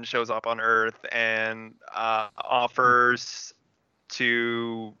demon shows up on Earth and offers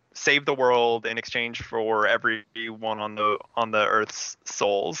to save the world in exchange for everyone on the Earth's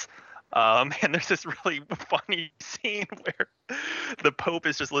souls. And there's this really funny scene where the Pope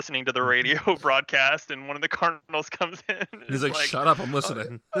is just listening to the radio broadcast, and one of the cardinals comes in. And he's like, "Shut up, I'm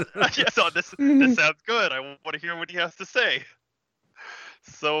listening." Yeah, so this sounds good. I want to hear what he has to say.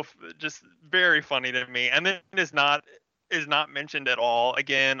 So just very funny to me, and then is not mentioned at all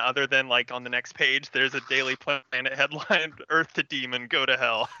again, other than like on the next page there's a Daily Planet headline, "Earth to Demon, go to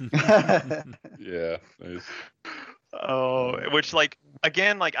hell." Yeah, nice. Oh, which like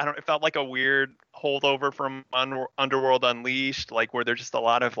again, like I don't, it felt like a weird holdover from Underworld Unleashed, like where there's just a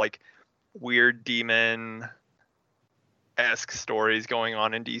lot of like weird demon-esque stories going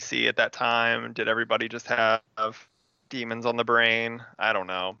on in DC at that time. Did everybody just have demons on the brain? I don't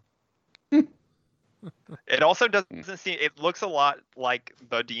know. It also doesn't seem, it looks a lot like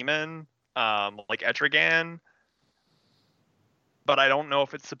the demon, like Etrigan, but I don't know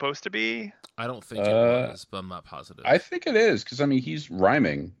if it's supposed to be. I don't think it was, but I'm not positive. I think it is, because I mean he's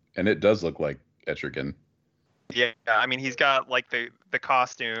rhyming, and it does look like Etrigan. Yeah, I mean he's got like the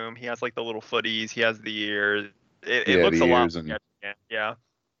costume, he has like the little footies, he has the ears. It looks a lot like Etrigan. Yeah.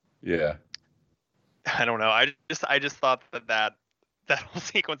 Yeah. I don't know. I just thought that whole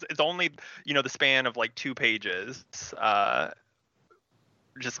sequence, it's only, the span of like 2 pages.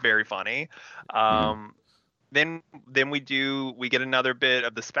 Just very funny. Then we get another bit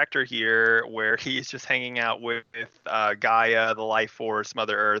of the Spectre here where he's just hanging out with Gaia, the life force,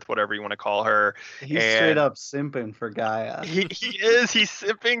 Mother Earth, whatever you want to call her. He's straight up simping for Gaia. He's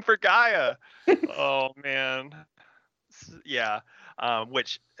simping for Gaia. Oh man. Yeah.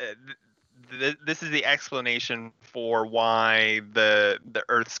 Which this is the explanation for why the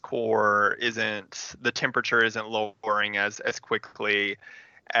Earth's core the temperature isn't lowering as quickly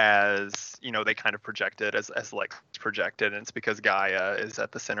as they kind of projected, as Lex projected, and it's because Gaia is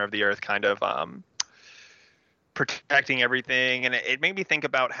at the center of the Earth, kind of protecting everything. And it made me think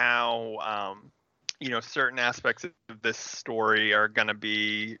about how certain aspects of this story are going to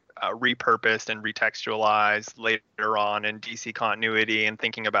be repurposed and retextualized later on in DC continuity, and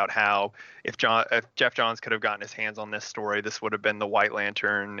thinking about how if Jeff Johns could have gotten his hands on this story, this would have been the White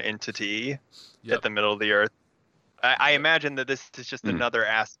Lantern entity at the middle of the Earth. I imagine that this is just another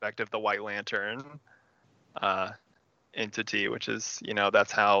aspect of the White Lantern entity, which is,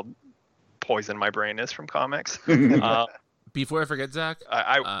 that's how poisoned my brain is from comics. Before I forget, Zach,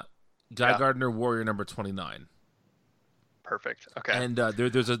 Guy Gardner, Warrior number 29. Perfect. Okay. And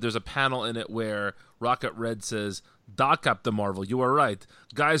there's a panel in it where Rocket Red says, "Doc, Captain Marvel, you are right.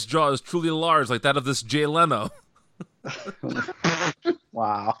 Guy's jaw is truly large, like that of this Jay Leno."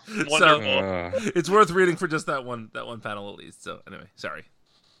 Wow. Wonderful. It's worth reading for just that one panel at least. So anyway, sorry.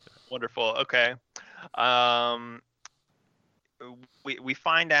 Wonderful. Okay. We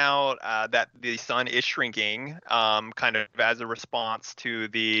find out that the sun is shrinking, kind of as a response to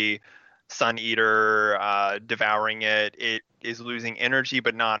the Sun Eater devouring it. It is losing energy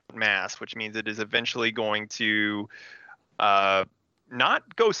but not mass, which means it is eventually going to not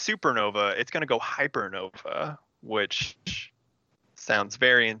go supernova. It's going to go hypernova, which sounds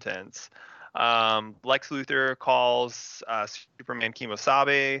very intense. Lex Luthor calls Superman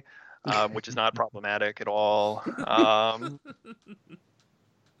Kimosabe, which is not problematic at all.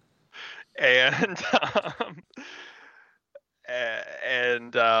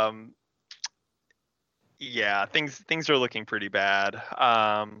 Yeah, things are looking pretty bad.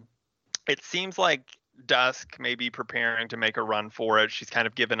 It seems like Dusk may be preparing to make a run for it. She's kind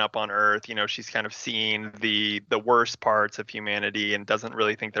of given up on Earth. She's kind of seen the worst parts of humanity and doesn't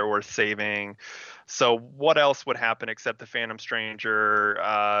really think they're worth saving. So what else would happen except the Phantom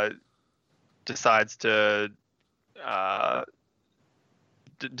Stranger decides to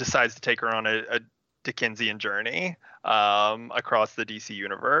take her on a Dickensian journey across the DC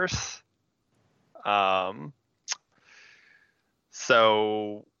universe.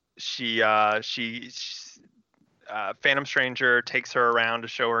 So she Phantom Stranger takes her around to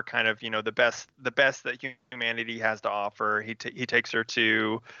show her kind of the best that humanity has to offer. He takes her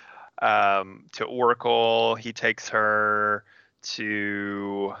to Oracle. He takes her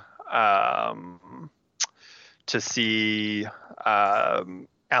to see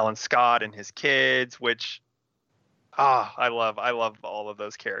Alan Scott and his kids, which I love all of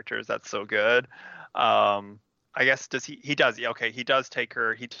those characters. That's so good. I guess he does take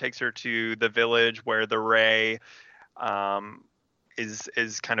her. He takes her to the village where the Ray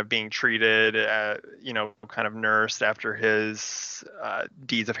is kind of being treated, kind of nursed after his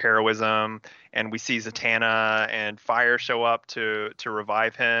deeds of heroism. And we see Zatanna and Fire show up to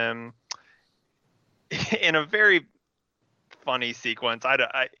revive him in a very funny sequence.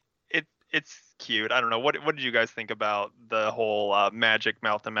 It's cute. I don't know. What did you guys think about the whole magic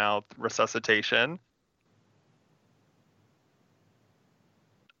mouth-to-mouth resuscitation?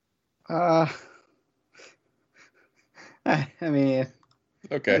 I mean,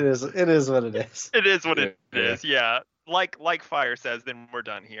 okay. It is what it is. It is what it is. Yeah. Like Fire says, then we're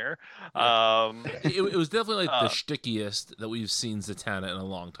done here. It was definitely like the stickiest that we've seen Zatanna in a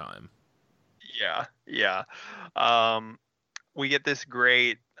long time. Yeah. We get this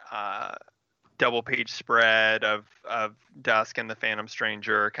great double page spread of Dusk and the Phantom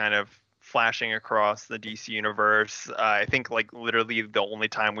Stranger kind of flashing across the DC universe. I think like literally the only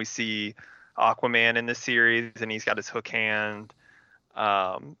time we see Aquaman in this series, and he's got his hook hand.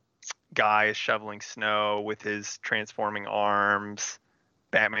 Guy is shoveling snow with his transforming arms.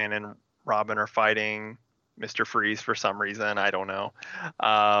 Batman and Robin are fighting Mr. Freeze for some reason. I don't know.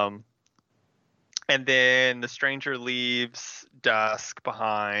 And then the Stranger leaves Dusk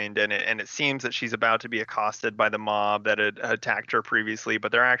behind, and it seems that she's about to be accosted by the mob that had attacked her previously, but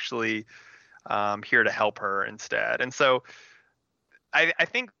they're actually here to help her instead. And so I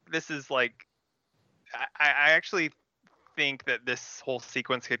think this is like, I actually think that this whole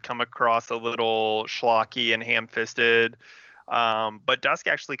sequence could come across a little schlocky and ham-fisted, but Dusk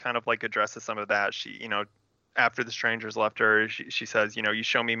actually kind of like addresses some of that. She, after the Strangers left her, she says, you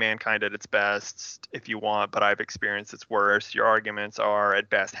show me mankind at its best if you want, but I've experienced its worst. Your arguments are at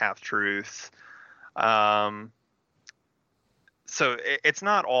best half-truths. So it's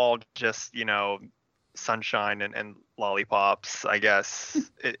not all just, sunshine and lollipops, I guess.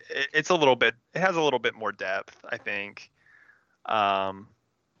 It's a little bit, it has a little bit more depth, I think.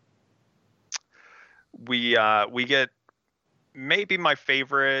 We get maybe my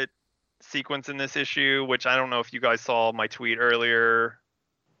favorite sequence in this issue, which I don't know if you guys saw my tweet earlier,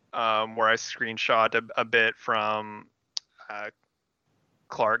 where I screenshot a bit from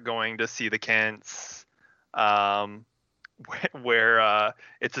Clark going to see the Kents, where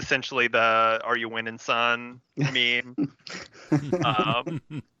it's essentially the "Are you winning, son?" meme.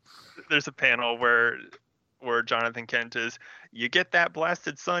 There's a panel where Jonathan Kent is, "You get that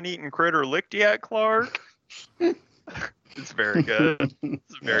blasted sun-eating critter licked yet, Clark?" It's very good.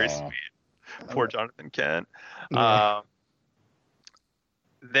 It's very sweet. Poor Jonathan Kent. Yeah.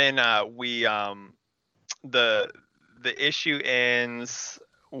 Then the issue ends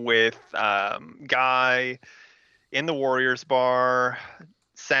with Guy in the Warriors bar,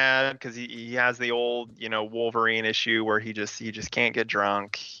 sad because he has the old Wolverine issue where he just can't get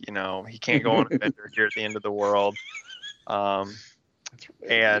drunk. He can't go on a bender here at the end of the world.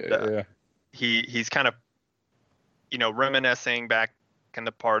 He's kind of reminiscing back in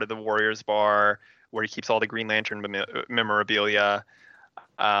the part of the Warriors bar where he keeps all the Green Lantern memorabilia,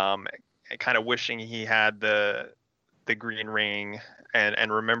 kind of wishing he had the green ring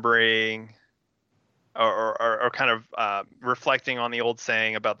and remembering or kind of reflecting on the old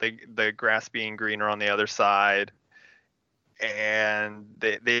saying about the grass being greener on the other side. And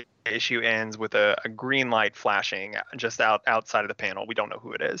the issue ends with a green light flashing just outside of the panel. We don't know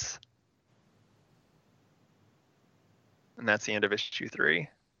who it is. And that's the end of issue 3.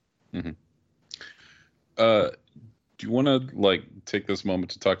 Mm-hmm. Do you want to take this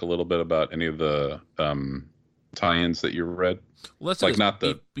moment to talk a little bit about any of the tie-ins that you read? Well, let's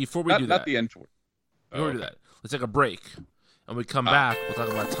before we do that. Not the end. Before we do that, let's take a break, and when we come back, we'll talk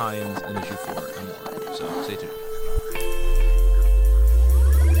about tie-ins in issue 4 and more. So stay tuned.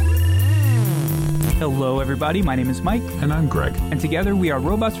 Hello, everybody. My name is Mike. And I'm Greg. And together we are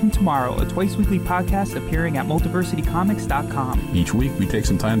Robots from Tomorrow, a twice-weekly podcast appearing at multiversitycomics.com. Each week, we take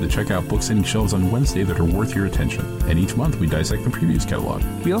some time to check out books hitting shelves on Wednesday that are worth your attention. And each month, we dissect the previous catalog.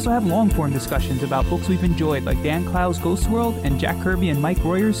 We also have long-form discussions about books we've enjoyed, like Dan Clow's Ghost World and Jack Kirby and Mike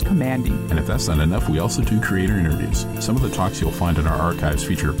Royer's Commanding. And if that's not enough, we also do creator interviews. Some of the talks you'll find in our archives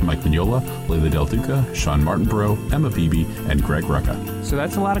feature Mike Mignola, Leila Del Duca, Sean Martinborough, Emma Beebe, and Greg Rucka. So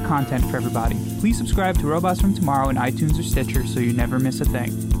that's a lot of content for everybody. Please subscribe to Robots from Tomorrow in iTunes or Stitcher so you never miss a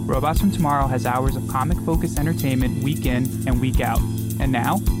thing. Robots from Tomorrow has hours of comic-focused entertainment week in and week out. And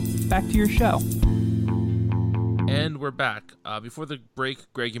now, back to your show. And we're back. Before the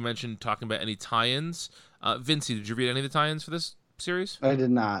break, Greg, you mentioned talking about any tie-ins. Vincey, did you read any of the tie-ins for this series? I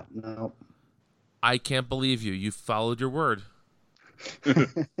did not, no. I can't believe you. You followed your word.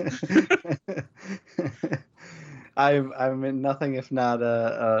 I'm in nothing if not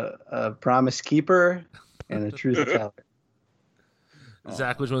a promise keeper and a truth teller.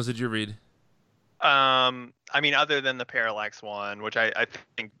 Zach, which ones did you read? Other than the Parallax one, which I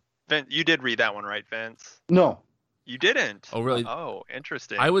think you did read that one, right, Vince? No, you didn't. Oh, really? Oh,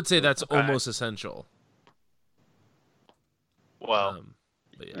 interesting. I would say that's almost essential. Well,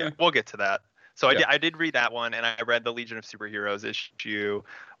 yeah, we'll get to that. So I did read that one, and I read the Legion of Superheroes issue,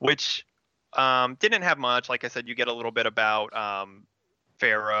 which didn't have much. Like I said, you get a little bit about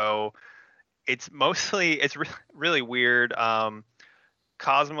Pharaoh. It's really weird.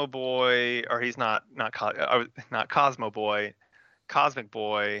 Cosmo Boy, or he's not Cosmo Boy, Cosmic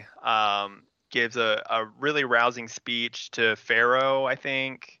Boy, gives a really rousing speech to Pharaoh, I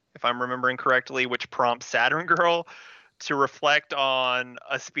think, if I'm remembering correctly, which prompts Saturn Girl to reflect on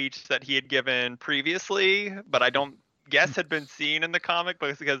a speech that he had given previously, but I don't guess had been seen in the comic,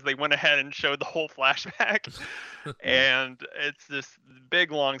 but because they went ahead and showed the whole flashback. And it's this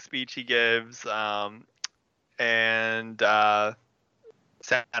big long speech he gives, and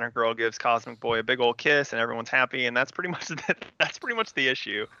Saturn Girl gives Cosmic Boy a big old kiss, and everyone's happy, and that's pretty much the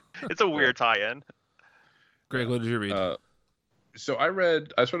issue. It's a weird tie-in. Greg, what did you read? So I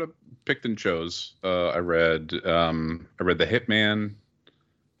sort of picked and chose. I read the Hitman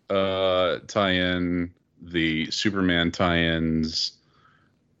tie-in, the Superman tie-ins,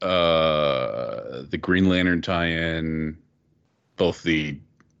 the Green Lantern tie-in, both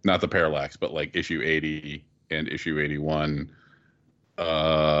not the Parallax, but like issue 80 and issue 81.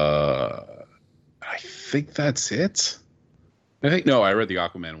 I think that's it. I read the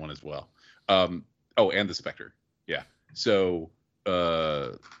Aquaman one as well. And the Spectre. Yeah. So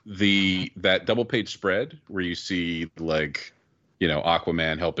that double page spread where you see like,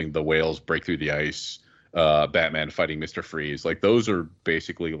 Aquaman helping the whales break through the ice, Batman fighting Mr. Freeze, like those are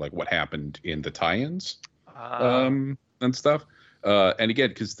basically like what happened in the tie-ins and stuff. And again,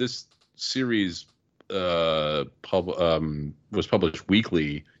 because this series was published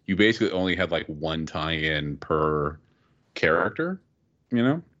weekly, you basically only had like one tie-in per character,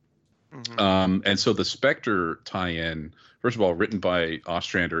 Mm-hmm. And so the Spectre tie-in, first of all, written by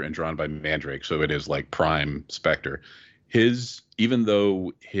Ostrander and drawn by Mandrake, so it is like prime Spectre. Even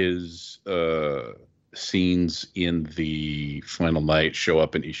though his scenes in the Final Night show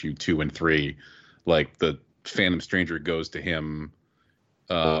up in issue 2 and 3, like the Phantom Stranger goes to him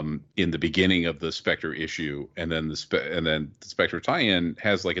in the beginning of the Spectre issue, and then the Spectre tie-in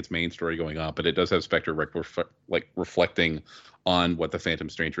has like its main story going on, but it does have Spectre reflecting on what the Phantom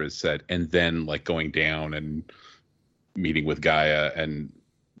Stranger has said, and then like going down and meeting with Gaia, and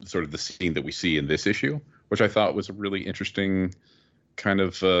sort of the scene that we see in this issue, which I thought was a really interesting kind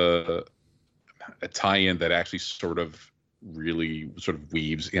of a tie-in that actually sort of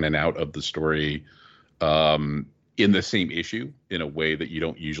weaves in and out of the story in the same issue in a way that you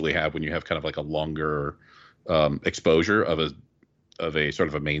don't usually have when you have kind of like a longer exposure of a sort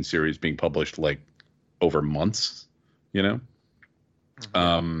of a main series being published like over months,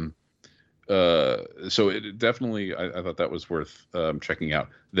 So it definitely, I thought that was worth checking out.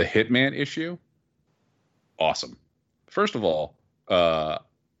 The Hitman issue, awesome. First of all, the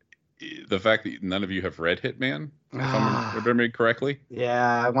fact that none of you have read Hitman, if I'm remembering correctly.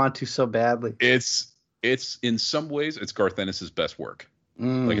 Yeah, I want to so badly. It's in some ways it's Garth Ennis's best work.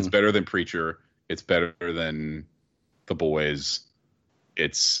 Like it's better than Preacher. It's better than The Boys.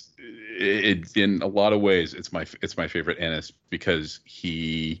 It in a lot of ways it's my favorite Ennis, because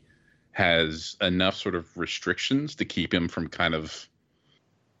he has enough sort of restrictions to keep him from kind of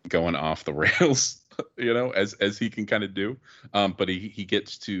going off the rails, as he can kind of do. But he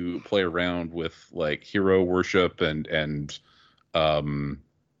gets to play around with like hero worship and a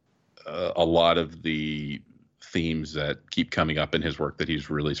lot of the themes that keep coming up in his work that he's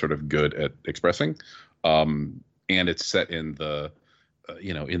really sort of good at expressing. And it's set in the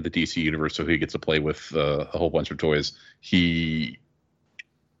in the DC universe, so he gets to play with a whole bunch of toys.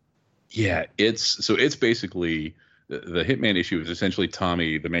 It's basically the Hitman issue is essentially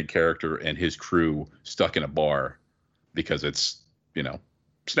Tommy, the main character, and his crew stuck in a bar because it's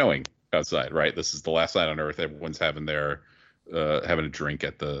snowing outside. Right, this is the last night on Earth. Everyone's having a drink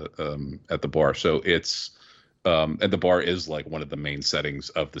at the bar. So it's and the bar is like one of the main settings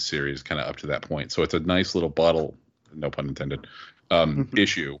of the series, kind of up to that point. So it's a nice little bottle, no pun intended,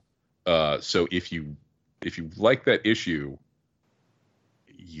 issue. So if you like that issue,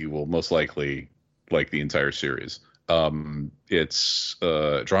 you will most likely like the entire series. It's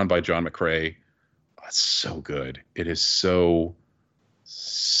drawn by John McCrae. Oh, it's so good. It is so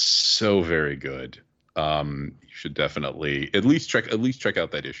very good. You should definitely at least check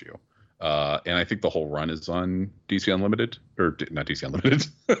out that issue. And I think the whole run is on DC Unlimited, or not DC Unlimited,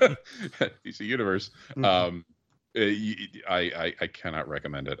 DC Universe. I cannot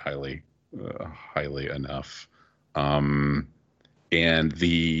recommend it highly enough. And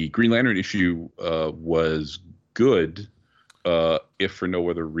the Green Lantern issue was good, if for no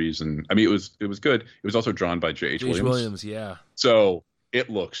other reason. I mean, it was good. It was also drawn by J.H. Williams. Yeah. So it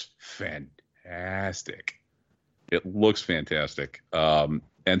looks fantastic.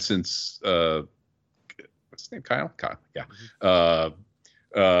 And since what's his name? Kyle? Yeah.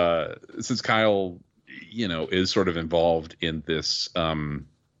 Since Kyle, is sort of involved in this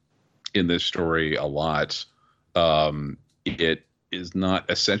story a lot, it is not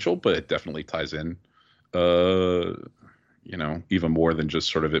essential, but it definitely ties in, even more than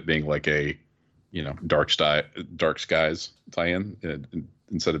just sort of it being like a Dark Skies tie-in.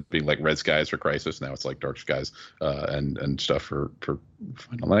 Instead of being like Red Skies for Crisis, now it's like Dark Skies and stuff for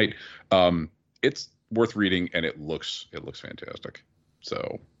Final Night. It's worth reading, and it looks fantastic.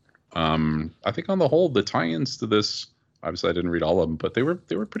 So I think on the whole, the tie-ins to this, obviously I didn't read all of them, but they were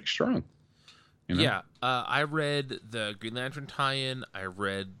pretty strong. Yeah, I read the Green Lantern tie-in, I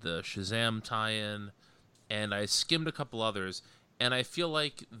read the Shazam tie-in, and I skimmed a couple others, and I feel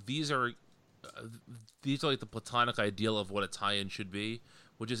like these are like the platonic ideal of what a tie-in should be,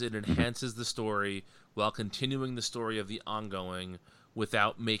 which is it enhances the story while continuing the story of the ongoing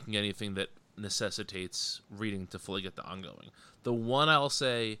without making anything that necessitates reading to fully get the ongoing. The one I'll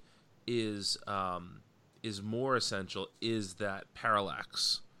say is more essential is that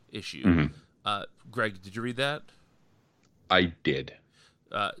Parallax issue. Greg, did you read that? I did.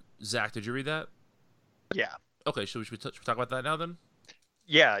 Zach, did you read that? Yeah. Okay, should we talk about that now then?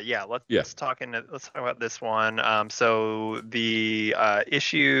 Yeah. Let's talk about this one. So the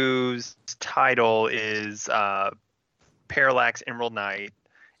issue's title is Parallax Emerald Knight.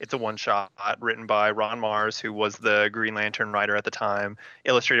 It's a one-shot written by Ron Mars, who was the Green Lantern writer at the time,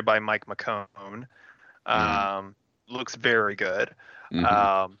 illustrated by Mike McCone. Looks very good.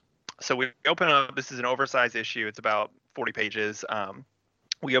 So we open up, this is an oversized issue. It's about 40 pages.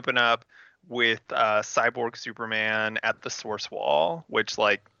 We open up with Cyborg Superman at the source wall, which,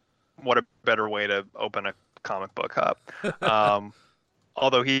 like, what a better way to open a comic book up.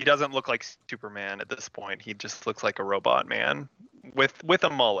 Although he doesn't look like Superman at this point. He just looks like a robot man with a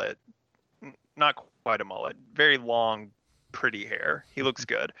mullet. Not quite a mullet. Very long, pretty hair. He looks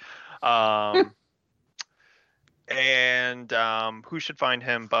good. And who should find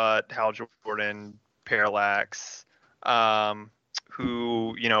him but Hal Jordan, Parallax,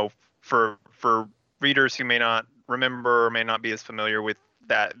 who, for readers who may not remember, may not be as familiar with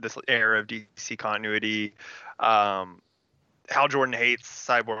this era of DC continuity, Hal Jordan hates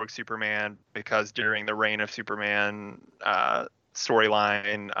Cyborg Superman because during the reign of Superman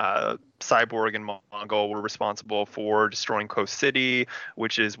storyline, Cyborg and Mongol were responsible for destroying Coast City,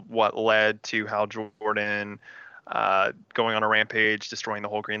 which is what led to Hal Jordan going on a rampage, destroying the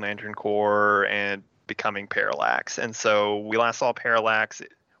whole Green Lantern Corps, and becoming Parallax. And so we last saw Parallax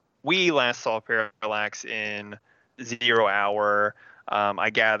in Zero Hour. I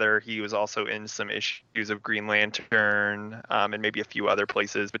gather he was also in some issues of Green Lantern, and maybe a few other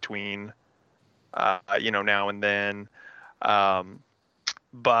places between now and then.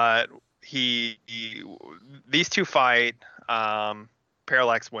 But these two fight.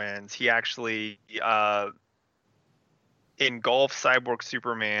 Parallax wins. He actually engulfs Cyborg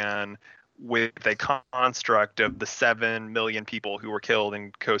Superman with a construct of the 7 million people who were killed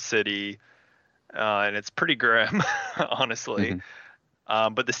in Coast City, and it's pretty grim, honestly.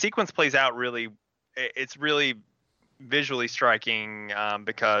 But the sequence plays out it's really visually striking,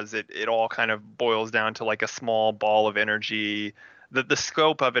 because it all kind of boils down to like a small ball of energy. The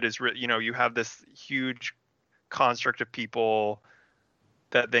scope of it is, you have this huge construct of people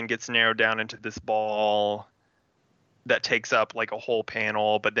that then gets narrowed down into this ball that takes up like a whole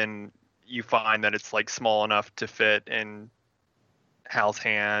panel, but then you find that it's like small enough to fit in Hal's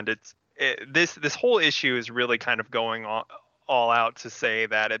hand. This whole issue is really kind of going all out to say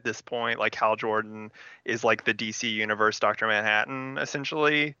that at this point, like, Hal Jordan is like the DC Universe Dr. Manhattan,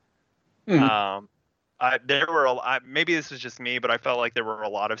 essentially. There were maybe this is just me, but I felt like there were a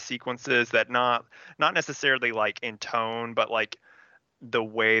lot of sequences that not necessarily like in tone, but like the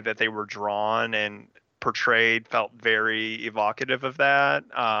way that they were drawn and portrayed felt very evocative of that.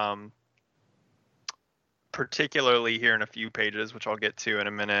 Particularly here in a few pages, which I'll get to in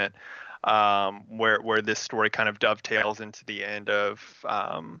a minute, where this story kind of dovetails into the end of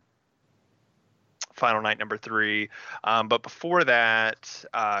Final Night number 3. But before that,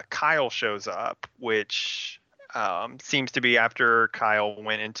 Kyle shows up, which seems to be after Kyle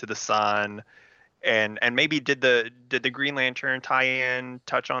went into the sun. And maybe did the Green Lantern tie-in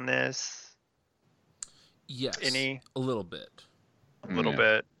touch on this? Yes. A little bit. A little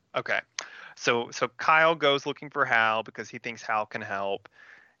bit. Okay. So Kyle goes looking for Hal because he thinks Hal can help.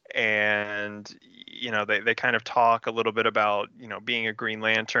 And, they kind of talk a little bit about, being a Green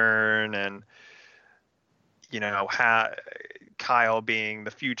Lantern and, Kyle being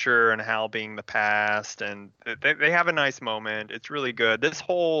the future and Hal being the past. And they have a nice moment. It's really good.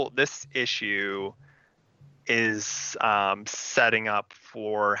 This issue is setting up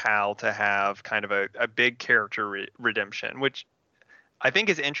for Hal to have kind of a big character redemption, which I think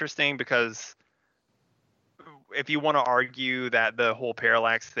is interesting because if you want to argue that the whole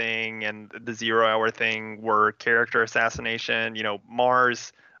Parallax thing and the Zero Hour thing were character assassination,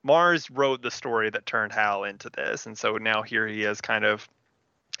 Mars Mars wrote the story that turned Hal into this, and so now here he is kind of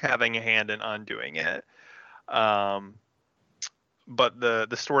having a hand in undoing it. But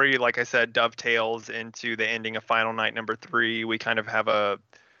the story, like I said, dovetails into the ending of Final Night number 3. We kind of have a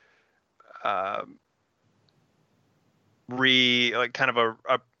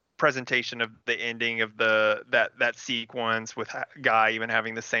presentation of the ending of that sequence with Guy even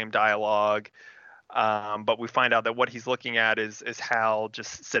having the same dialogue. But we find out that what he's looking at is Hal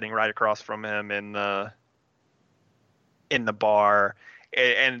just sitting right across from him in the bar.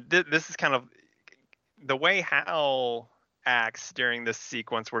 And this is kind of the way Hal acts during this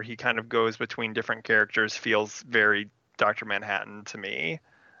sequence where he kind of goes between different characters feels very Dr. Manhattan to me,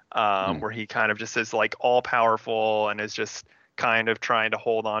 where he kind of just is like all powerful and is just kind of trying to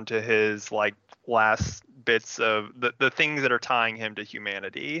hold on to his like last bits of the things that are tying him to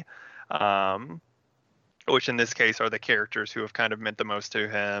humanity, which in this case are the characters who have kind of meant the most to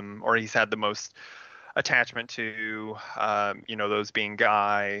him, or he's had the most attachment to, those being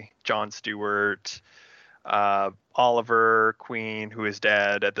Guy, John Stewart, Oliver Queen, who is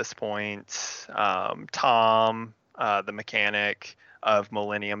dead at this point, Tom, the mechanic of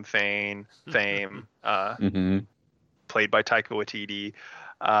Millennium fame, played by Taika Waititi,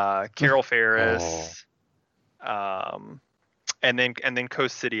 Carol Ferris, and then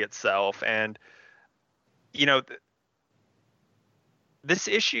Coast City itself. And this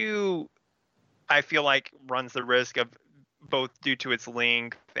issue, I feel like, runs the risk of, both due to its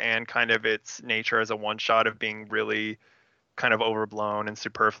length and kind of its nature as a one-shot, of being really kind of overblown and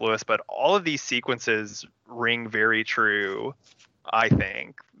superfluous. But all of these sequences ring very true, I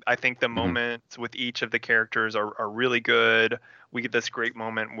think. I think the moments with each of the characters are really good. We get this great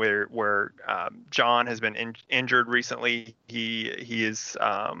moment where John has been injured recently. He is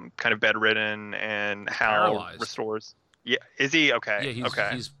kind of bedridden, and Hal restores. Yeah, is he? Okay.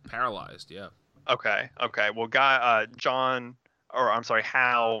 Yeah, he's paralyzed. Yeah. Okay. Well,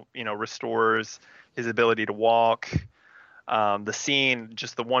 Hal, restores his ability to walk. The scene,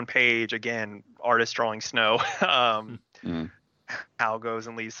 just the one page, again, artist drawing snow. Hal goes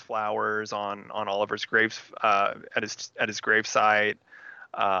and leaves flowers on Oliver's grave, at his gravesite.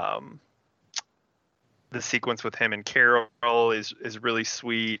 The sequence with him and Carol is really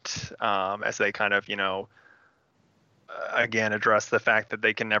sweet, as they kind of, again, address the fact that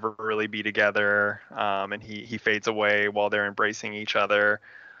they can never really be together, and he fades away while they're embracing each other.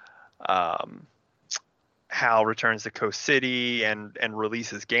 Hal returns to Coast City and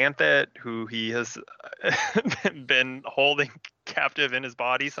releases Ganthet, who he has been holding captive in his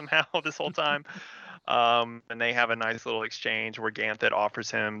body somehow this whole time. And they have a nice little exchange where Ganthet offers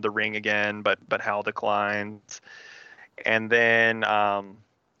him the ring again, but Hal declines. And then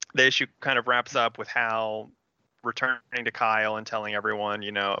the issue kind of wraps up with Hal returning to Kyle and telling everyone,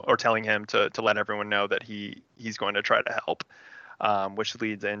 or telling him to let everyone know that he's going to try to help, which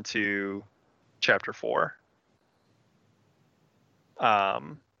leads into chapter 4.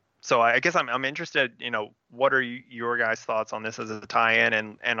 So I guess I'm interested, what are your guys' thoughts on this as a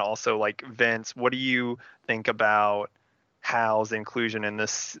tie-in, and also, like, Vince, what do you think about Hal's inclusion in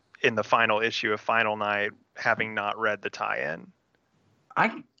the final issue of Final Night, having not read the tie-in?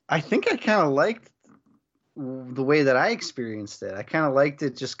 I think I kind of liked the way that I experienced it. I kind of liked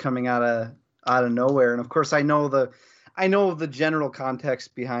it just coming out of nowhere. And of course I know the general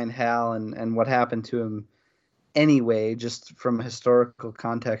context behind Hal and what happened to him anyway, just from a historical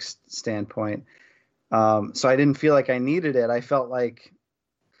context standpoint. So I didn't feel like I needed it. I felt like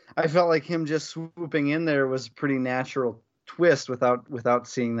him just swooping in there was a pretty natural twist without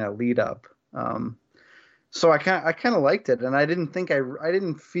seeing that lead up. So I kind of liked it, and I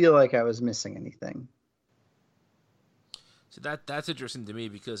didn't feel like I was missing anything. So that's interesting to me,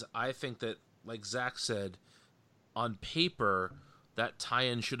 because I think that, like Zach said, on paper, that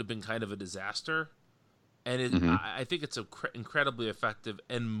tie-in should have been kind of a disaster, and I think it's incredibly effective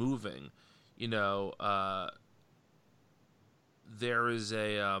and moving. There is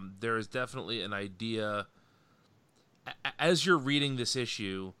definitely an idea as you're reading this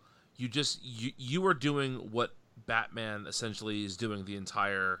issue. You are doing what Batman essentially is doing the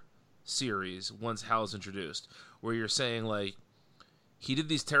entire series once Hal's introduced, where you're saying, like, he did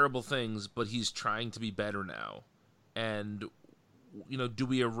these terrible things, but he's trying to be better now. And, do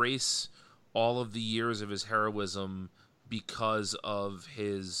we erase all of the years of his heroism because of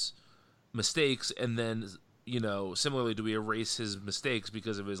his mistakes? And then, similarly, do we erase his mistakes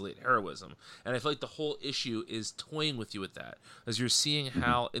because of his late heroism? And I feel like the whole issue is toying with you with that, as you're seeing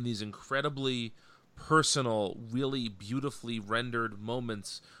Hal in these incredibly personal, really beautifully rendered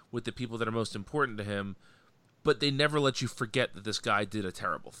moments with the people that are most important to him, but they never let you forget that this guy did a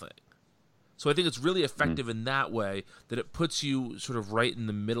terrible thing. So I think it's really effective in that way, that it puts you sort of right in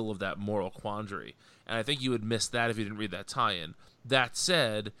the middle of that moral quandary. And I think you would miss that if you didn't read that tie-in. That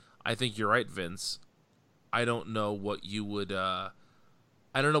said, I think you're right, Vince. I don't know what you would have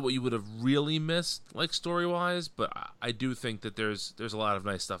really missed, like, story-wise, but I do think that there's a lot of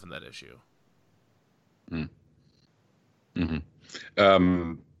nice stuff in that issue.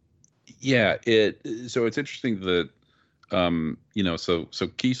 Yeah, so it's interesting that so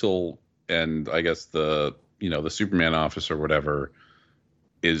Kesel and I guess the Superman office or whatever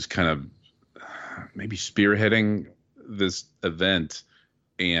is kind of maybe spearheading this event,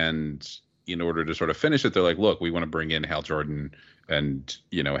 and in order to sort of finish it, they're like, look, we want to bring in Hal Jordan and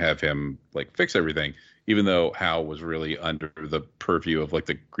have him like fix everything, even though Hal was really under the purview of like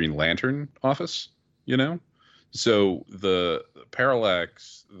the Green Lantern office, So the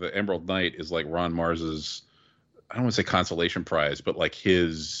Parallax, the Emerald Knight, is like Ron Mars's, I don't want to say consolation prize, but like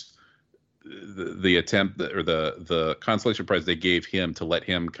his the attempt, or the consolation prize they gave him to let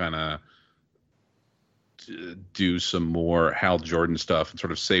him kind of do some more Hal Jordan stuff and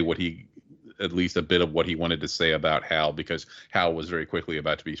sort of say at least a bit of what he wanted to say about Hal, because Hal was very quickly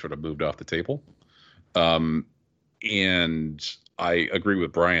about to be sort of moved off the table. And I agree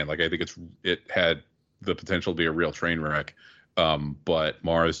with Brian. Like, I think it had the potential to be a real train wreck. But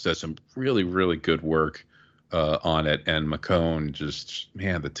Mars does some really, really good work on it, and McCone, just,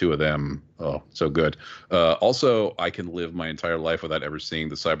 man, the two of them, oh, so good. Also, I can live my entire life without ever seeing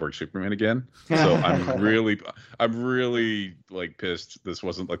the Cyborg Superman again. So I'm really like pissed this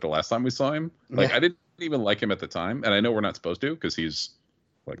wasn't like the last time we saw him. Like, I didn't even like him at the time, and I know we're not supposed to because he's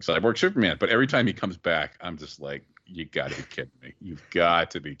like Cyborg Superman. But every time he comes back, I'm just like, you got to be kidding me! You've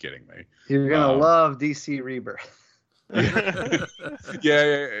got to be kidding me! You're gonna love DC Rebirth.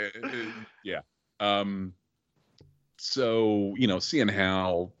 Yeah. So, seeing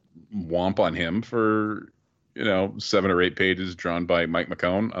Hal womp on him for, 7 or 8 pages drawn by Mike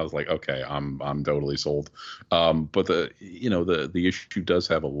McCone, I was like, okay, I'm totally sold. But the issue does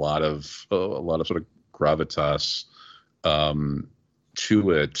have a lot of sort of gravitas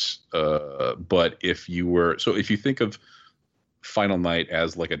to it. But if you think of Final Night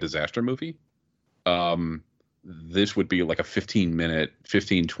as like a disaster movie, this would be like a 15,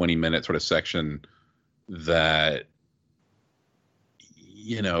 20 minute sort of section that,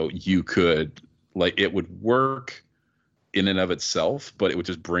 you could, like, it would work in and of itself, but it would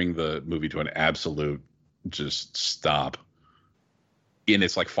just bring the movie to an absolute just stop in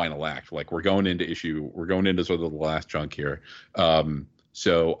its like final act. Like, we're going into sort of the last chunk here.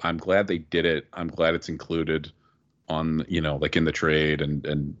 So I'm glad they did it. I'm glad it's included on, like in the trade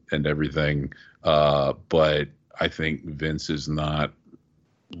and everything. But I think Vince is not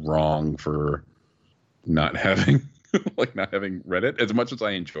wrong for not having not having read it. As much as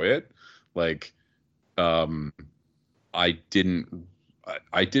I enjoy it, like, I didn't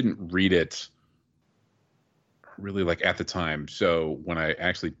read it really like at the time. So when I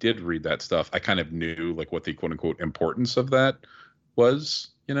actually did read that stuff, I kind of knew like what the quote unquote importance of that was,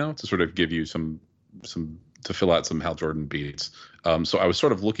 to sort of give you some to fill out some Hal Jordan beats. So I was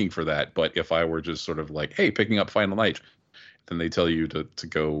sort of looking for that. But if I were just sort of like, hey, picking up Final Night, then they tell you to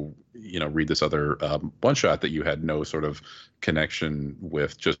go, read this other one shot that you had no sort of connection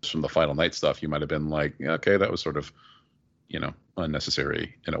with just from the Final Night stuff, you might have been like, yeah, okay, that was sort of,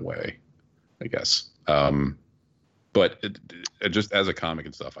 unnecessary in a way, I guess. But it just as a comic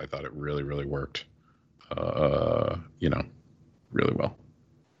and stuff, I thought it really, really worked, really well.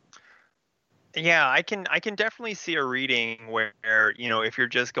 Yeah, I can definitely see a reading where, if you're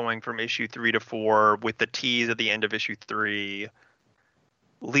just going from issue 3 to 4 with the tease at the end of issue 3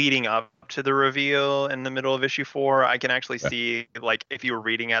 leading up to the reveal in the middle of issue 4, I can actually see, like, if you were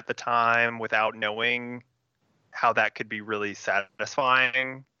reading at the time without knowing, how that could be really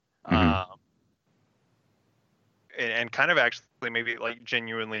satisfying. Mm-hmm. And kind of actually maybe like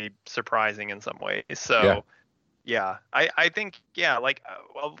genuinely surprising in some ways. So yeah, I think, like,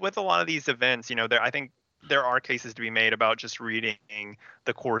 with a lot of these events, I think there are cases to be made about just reading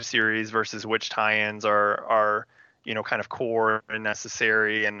the core series versus which tie-ins are kind of core and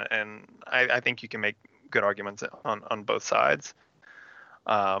necessary. And I think you can make good arguments on both sides.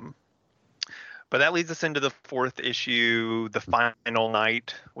 But that leads us into the 4th issue, The Final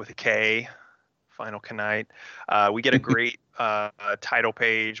Night with a K. Final Knight. We get a great title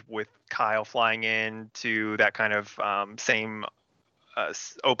page with Kyle flying in to that kind of same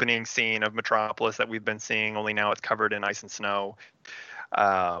opening scene of Metropolis that we've been seeing, only now it's covered in ice and snow.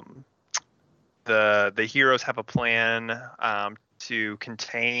 The heroes have a plan to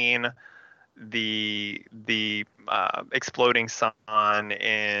contain the exploding sun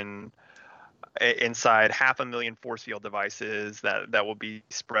inside 500,000 force field devices that will be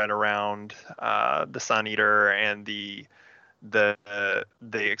spread around the Sun Eater, and the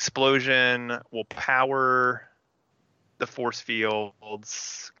explosion will power the force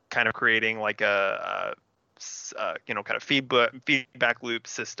fields, kind of creating like a kind of feedback loop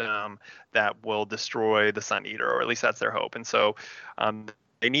system that will destroy the Sun Eater, or at least that's their hope. And so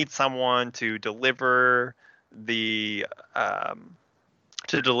they need someone to deliver the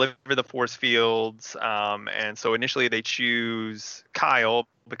force fields, and so initially they choose Kyle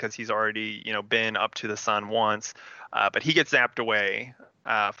because he's already been up to the sun once, but he gets zapped away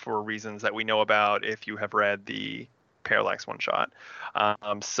for reasons that we know about if you have read the Parallax one shot.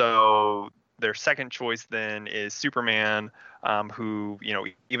 So their second choice then is Superman, who,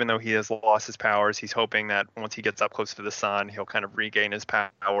 even though he has lost his powers, he's hoping that once he gets up close to the sun, he'll kind of regain his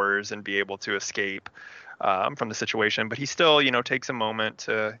powers and be able to escape from the situation. But he still, takes a moment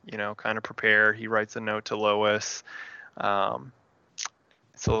to, kind of prepare. He writes a note to Lois.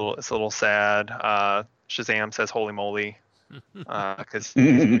 It's a little sad. Shazam says, "Holy moly," because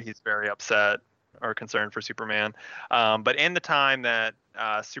he's very upset or concerned for Superman. But in the time that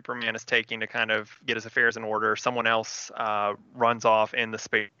Superman is taking to kind of get his affairs in order, someone else runs off in the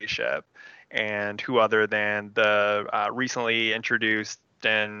spaceship, and who other than the recently introduced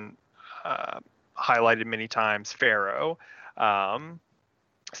and highlighted many times Pharaoh,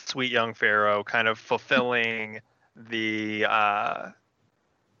 sweet young Pharaoh, kind of fulfilling the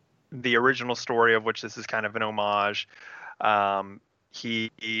original story, of which this is kind of an homage.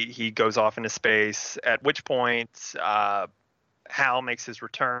 He goes off into space, at which point Hal makes his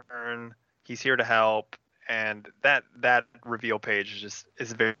return. He's here to help, and that reveal page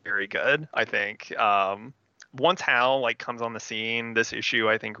is very, very good, I think. Once Hal comes on the scene, this issue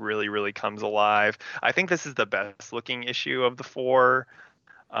I think really, really comes alive. I think this is the best looking issue of the four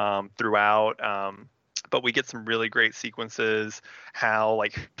throughout. But we get some really great sequences. Hal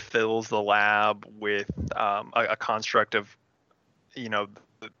fills the lab with a construct of the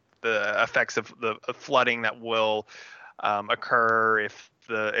effects of the flooding that will occur if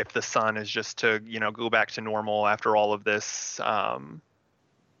the sun is just to go back to normal after all of this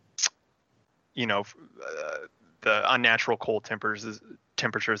the unnatural cold temperatures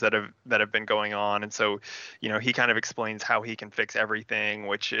that have been going on. And so he kind of explains how he can fix everything,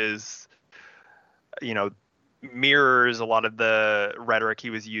 which is mirrors a lot of the rhetoric he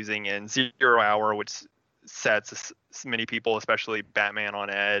was using in 0 Hour, which sets many people, especially Batman, on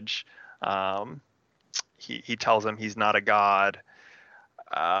edge. He tells him he's not a god,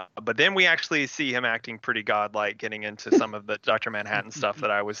 but then we actually see him acting pretty godlike, getting into some of the Dr. Manhattan stuff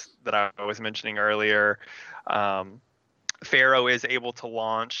that I was mentioning earlier. Pharaoh is able to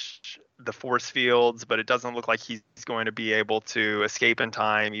launch the force fields, but it doesn't look like he's going to be able to escape in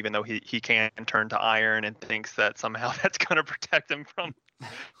time, even though he can turn to iron and thinks that somehow that's going to protect him from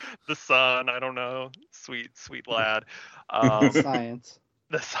the sun. I don't know. Sweet lad. Science.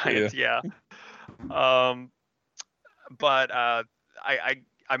 The science, yeah. But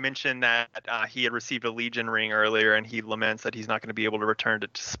I mentioned that he had received a Legion ring earlier, and he laments that he's not going to be able to return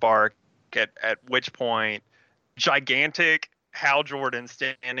it to Spark. At which point, gigantic Hal Jordan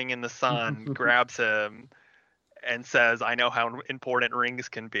standing in the sun grabs him and says, "I know how important rings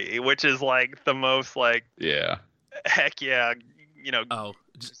can be," which is the most heck yeah,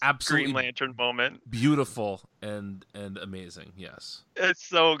 just absolutely Green Lantern moment. Beautiful and amazing. Yes, it's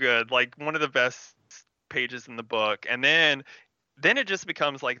so good. One of the best pages in the book. And then it just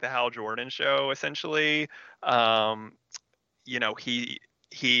becomes the Hal Jordan show, essentially.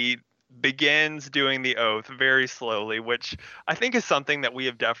 He begins doing the oath very slowly, which I think is something that we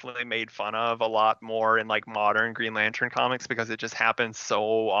have definitely made fun of a lot more in modern Green Lantern comics, because it just happens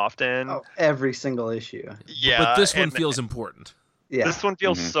so often. Oh, every single issue. Yeah, but this one feels important. Yeah, this one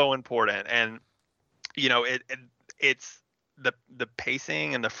feels so important, and it's the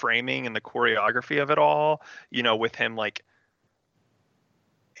pacing and the framing and the choreography of it all. With him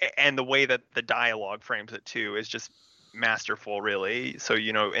and the way that the dialogue frames it too is just masterful, really. So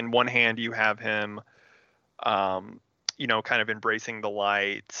in one hand you have him kind of embracing the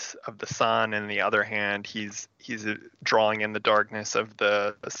light of the sun, and in the other hand he's drawing in the darkness of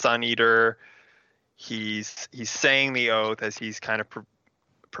the Sun Eater. He's saying the oath as he's kind of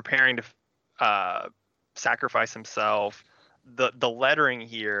preparing to sacrifice himself. The lettering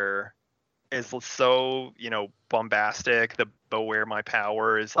here is so bombastic. The "Beware my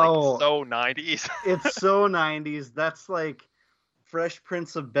power" is so 90s. It's so 90s. That's Fresh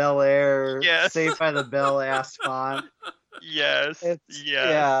Prince of Bel-Air, yes. Saved by the Bell ass font. Yes.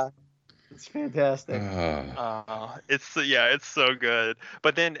 Yeah. It's fantastic. It's so good.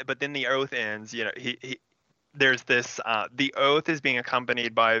 But then the oath ends. You know, he there's this. The oath is being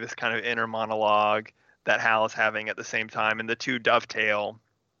accompanied by this kind of inner monologue that Hal is having at the same time, and the two dovetail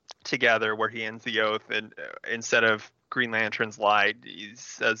together, where he ends the oath, and instead of Green Lantern's light, he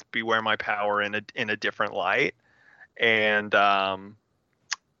says, "Beware my power in a different light," and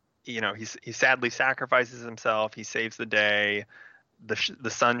you know, he sadly sacrifices himself. He saves the day. The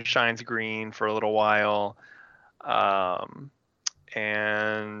sun shines green for a little while,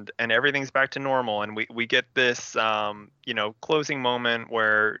 and everything's back to normal. And we get this you know, closing moment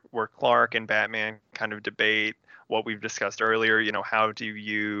where Clark and Batman kind of debate what we've discussed earlier. You know, how do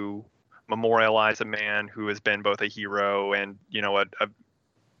you memorialize a man who has been both a hero and, you know, a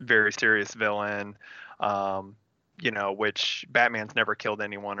very serious villain? You know, which Batman's never killed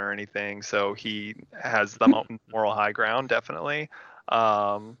anyone or anything, so he has the moral high ground, definitely.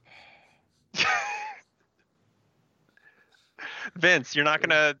 Vince, you're not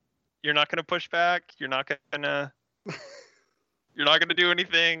gonna push back. You're not gonna do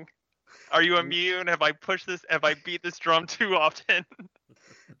anything. Are you immune? Have I beat this drum too often?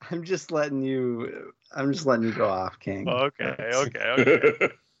 I'm just letting you go off, King. Okay.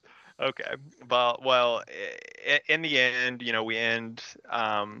 Okay. Well, in the end, you know, we end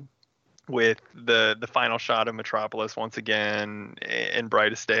with the final shot of Metropolis once again in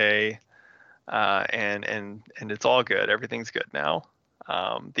brightest day, and it's all good. Everything's good now.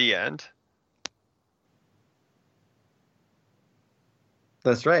 The end.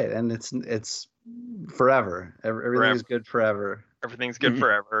 That's right, and it's forever. Everything is good forever. Everything's good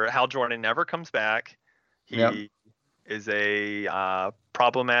forever. Hal Jordan never comes back. He is a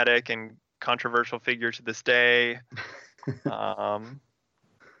problematic and controversial figure to this day. I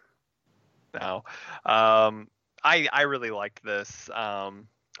really liked this a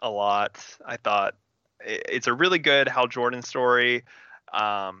lot. I thought it's a really good Hal Jordan story.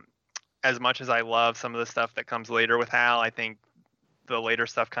 As much as I love some of the stuff that comes later with Hal, I think the later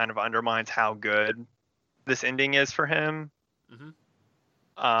stuff kind of undermines how good this ending is for him. Mm-hmm.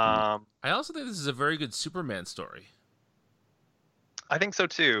 I also think this is a very good Superman story. I think so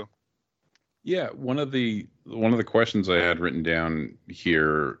too. Yeah, one of the questions I had written down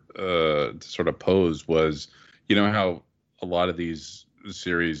here to sort of pose was, you know how a lot of these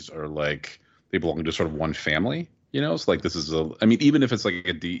series are like they belong to sort of one family, you know? It's like this is even if it's like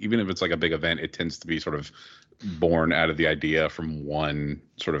a big event, it tends to be sort of born out of the idea from one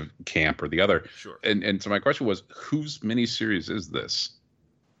sort of camp or the other. Sure. And so my question was, whose miniseries is this?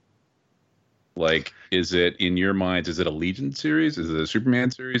 Like, is it, in your minds, is it a Legion series? Is it a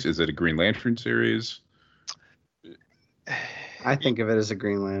Superman series? Is it a Green Lantern series? I think of it as a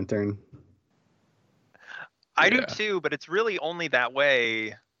Green Lantern. I do too, but it's really only that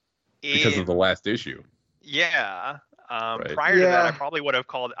way because of the last issue. Yeah. Right. Prior to that, I probably would have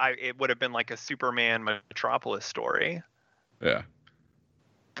it would have been like a Superman Metropolis story. Yeah.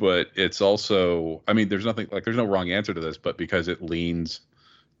 But it's also, I mean, there's no wrong answer to this, but because it leans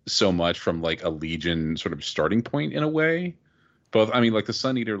so much from like a Legion sort of starting point in a way, both, I mean, like the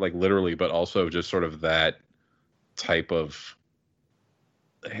Sun Eater, like literally, but also just sort of that type of,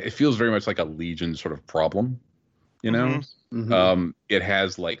 it feels very much like a Legion sort of problem, you know? Mm-hmm. It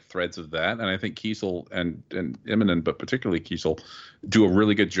has like threads of that, and I think Kesel and Immonen, but particularly Kesel, do a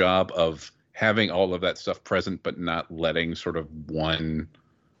really good job of having all of that stuff present, but not letting sort of one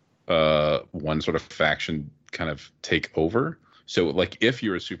sort of faction kind of take over. So, like, if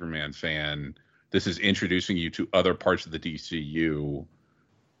you're a Superman fan, this is introducing you to other parts of the DCU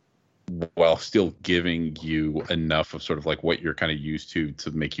while still giving you enough of sort of like what you're kind of used to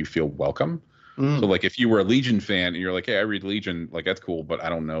make you feel welcome. So, like, if you were a Legion fan and you're like, hey, I read Legion, like, that's cool, but I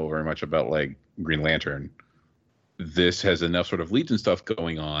don't know very much about, like, Green Lantern, this has enough sort of Legion stuff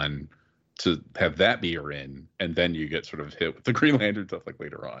going on to have that be your in, and then you get sort of hit with the Green Lantern stuff, like,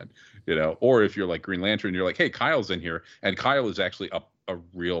 later on, you know? Or if you're, like, Green Lantern, you're like, hey, Kyle's in here, and Kyle is actually a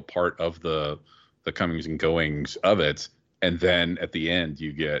real part of the comings and goings of it, and then at the end,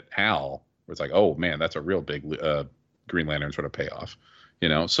 you get Hal, where it's like, oh, man, that's a real big Green Lantern sort of payoff, you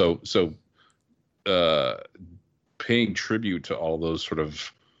know? So paying tribute to all those sort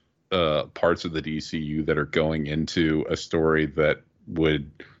of parts of the DCU that are going into a story that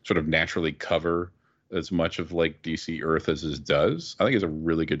would sort of naturally cover as much of like DC Earth as it does, I think is a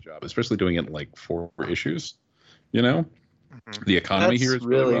really good job, especially doing it in like 4 issues, you know? Mm-hmm. The economy here is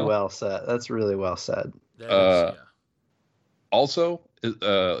really well said. That's really well said. Also,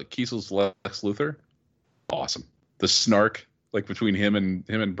 Kesel's Lex Luthor, awesome. The snark, like between him and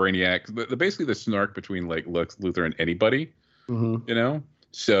Brainiac, basically the snark between like Lex Luthor and anybody, you know.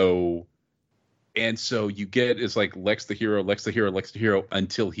 So And so you get is like Lex the hero, Lex the hero, Lex the hero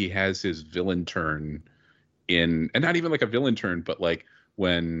until he has his villain turn and not even like a villain turn, but like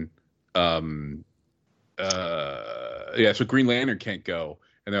when so Green Lantern can't go,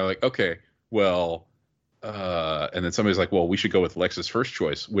 and they're like, okay, well, and then somebody's like, well, we should go with Lex's first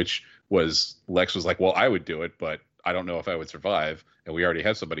choice, which was Lex was like, well, I would do it, but I don't know if I would survive, and we already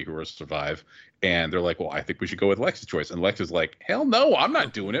have somebody who will survive. And they're like, well, I think we should go with Lex's choice. And Lex is like, hell no, I'm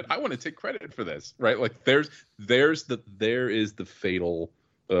not doing it. I want to take credit for this, right? Like there is the fatal,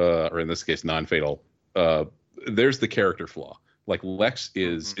 or in this case, non-fatal. There's the character flaw. Like Lex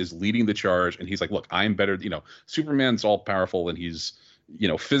is leading the charge, and he's like, look, I'm better. Superman's all powerful, and he's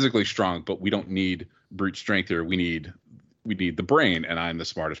physically strong, but we don't need brute strength here. We need the brain, and I'm the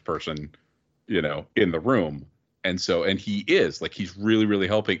smartest person, in the room. And he is like, he's really, really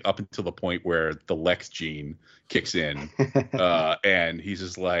helping up until the point where the Lex gene kicks in. And he's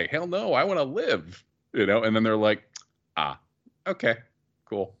just like, hell no, I want to live, and then they're like, okay,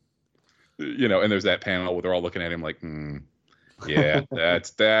 cool. And there's that panel where they're all looking at him like, yeah,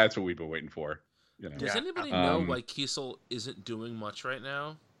 that's what we've been waiting for. Does anybody know why Kesel isn't doing much right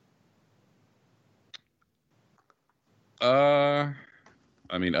now? I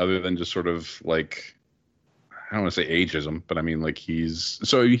mean, other than just sort of like, I don't want to say ageism, but I mean, like he's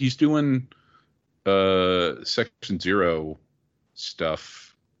doing Section 0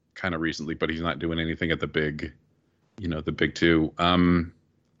 stuff kind of recently, but he's not doing anything at the big, the big two. I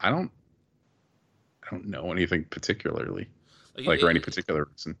don't know anything particularly, or any particular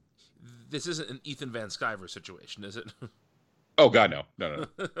reason. This isn't an Ethan Van Sciver situation, is it? Oh God, no.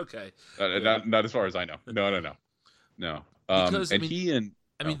 Okay, not as far as I know. No. Because I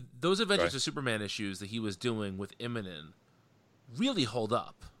mean, those Adventures of Superman issues that he was doing with Immonen really hold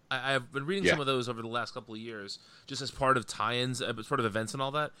up. I've been reading some of those over the last couple of years, just as part of tie-ins, as part of events and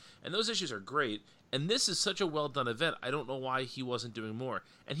all that. And those issues are great. And this is such a well-done event. I don't know why he wasn't doing more.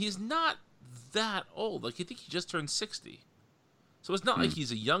 And he's not that old. Like, I think he just turned 60. So it's not like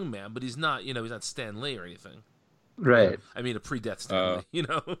he's a young man, but he's not, he's not Stan Lee or anything. Right. I mean, a pre-death Stan Lee,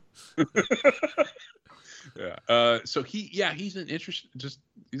 Yeah. So he's an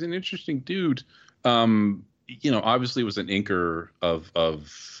interesting dude. Obviously was an inker of a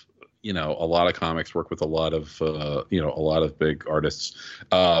lot of comics, worked with a lot of big artists,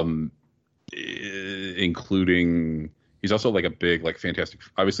 including he's also like a big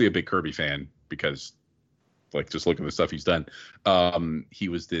obviously a big Kirby fan because like just look at the stuff he's done. He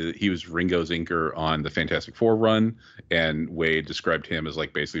was Ringo's inker on the Fantastic Four run, and Wade described him as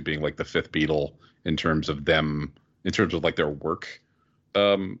like basically being like the fifth Beatle in terms of like their work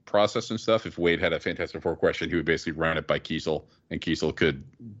process and stuff. If Wade had a Fantastic Four question, he would basically run it by Kesel, and Kesel could,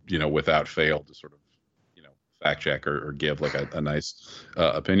 without fail, to sort of, fact check or give like a nice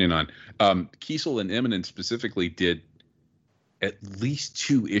opinion on. Kesel and Immonen specifically did at least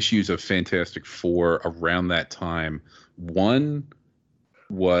 2 issues of Fantastic Four around that time. One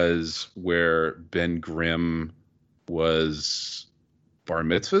was where Ben Grimm was bar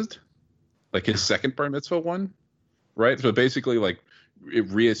mitzvahed, like his second bar mitzvah one, right? So basically, like it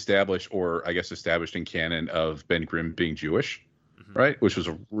reestablished, or I guess established in canon, of Ben Grimm being Jewish, right? Which was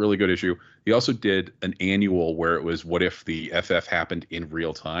a really good issue. He also did an annual where it was what if the FF happened in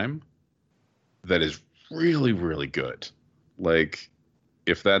real time. That is really, really good. Like,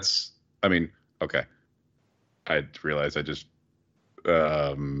 if that's, I mean, okay, I realize I just,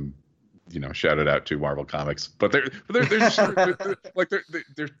 shouted out to Marvel Comics, but they're just,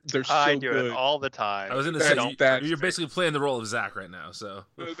 they're so I do good. it all the time. I was going to say, you're basically playing the role of Zach right now, so.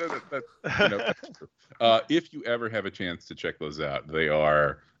 If you ever have a chance to check those out, they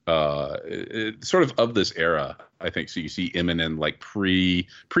are sort of this era, I think. So you see Immonen like pre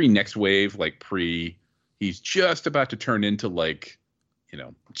Next Wave, like he's just about to turn into like,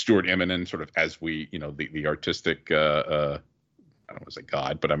 Stuart Immonen, sort of as we, the artistic, I don't want to say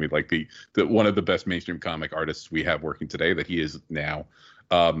God, but I mean like the one of the best mainstream comic artists we have working today that he is now.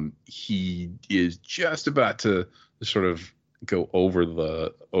 He is just about to sort of go over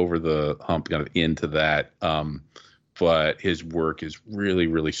the hump, kind of into that. But his work is really,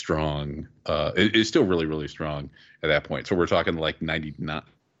 really strong. It is still really, really strong at that point. So we're talking like 99,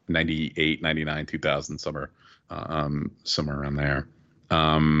 98, 99, 2000, somewhere around there.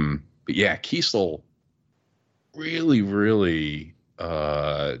 But yeah, Kesel really, really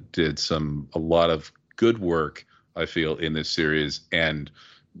did a lot of good work, I feel, in this series, and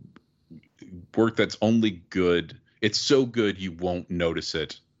work that's only good. It's so good you won't notice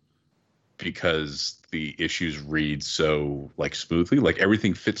it because the issues read so like smoothly, like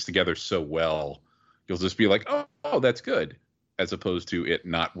everything fits together so well. You'll just be like, oh, that's good. as opposed to it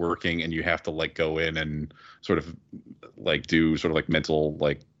not working and you have to like go in and sort of like do sort of like mental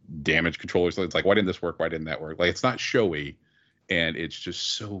like damage control or something. It's like, why didn't this work? Why didn't that work? Like, it's not showy, and it's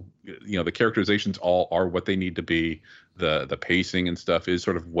just so, you know, the characterizations all are what they need to be. The pacing and stuff is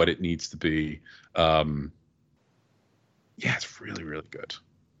sort of what it needs to be. Yeah, it's really, really good.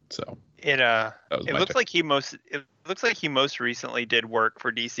 So it looks like he most recently did work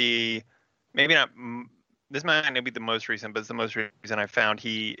for DC. Maybe not. This might not be the most recent, but it's the most recent I found.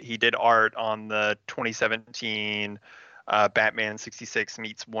 He did art on the 2017 Batman 66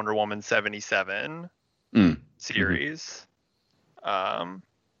 meets Wonder Woman 77 series,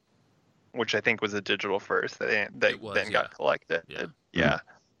 which I think was a digital first that then got collected. Yeah.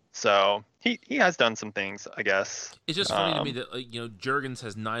 So he has done some things, I guess. It's just funny to me that Jurgens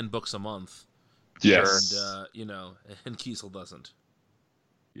has 9 books a month. Yes. And and Kesel doesn't.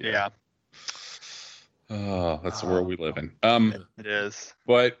 Yeah. Oh, that's the world we live in. It is.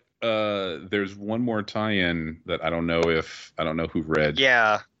 But there's one more tie-in that I don't know who read.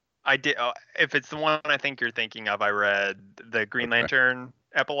 Yeah, I did. If it's the one I think you're thinking of, I read the Green Lantern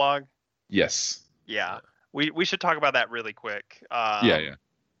epilogue. Yes. Yeah. We should talk about that really quick.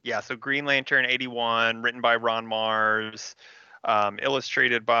 Yeah, so Green Lantern 81, written by Ron Mars,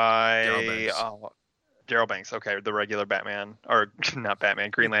 illustrated by Daryl Banks. Okay, the regular Batman, or not Batman,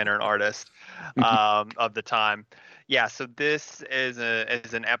 Green Lantern artist of the time. Yeah, so this is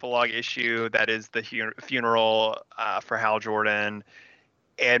an epilogue issue that is the funeral for Hal Jordan.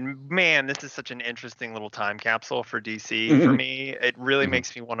 And man, this is such an interesting little time capsule for DC for me. It really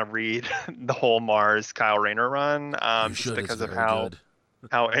makes me want to read the whole Mars Kyle Rayner run, just because of how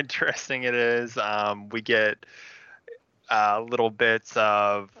interesting it is. We get little bits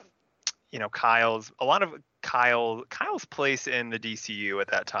of, Kyle's place in the DCU at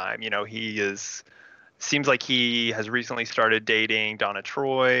that time. Seems like he has recently started dating Donna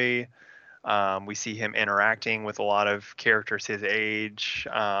Troy. We see him interacting with a lot of characters his age,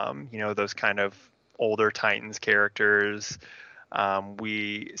 those kind of older Titans characters.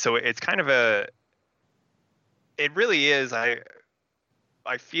 So it's kind of it really is.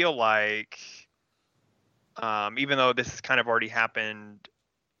 I feel like, even though this has kind of already happened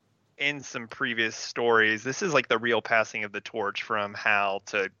in some previous stories, this is like the real passing of the torch from Hal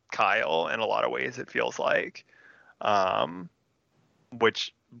to Kyle in a lot of ways, it feels like.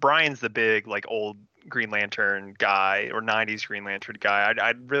 Which Brian's the big, like, old Green Lantern guy, or 90s Green Lantern guy.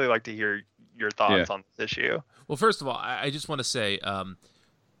 I'd really like to hear your thoughts on this issue. Well, first of all, I just want to say,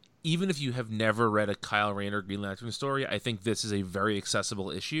 even if you have never read a Kyle Rayner Green Lantern story, I think this is a very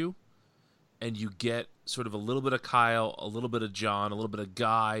accessible issue. And you get sort of a little bit of Kyle, a little bit of John, a little bit of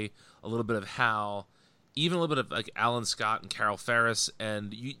Guy, a little bit of Hal, even a little bit of like Alan Scott and Carol Ferris.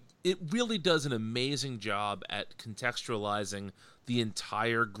 And it really does an amazing job at contextualizing the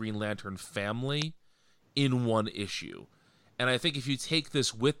entire Green Lantern family in one issue. And I think if you take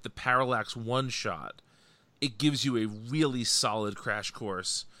this with the Parallax one-shot, it gives you a really solid crash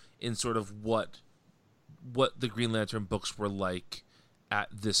course in sort of what the Green Lantern books were like at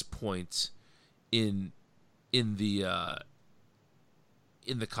this point in the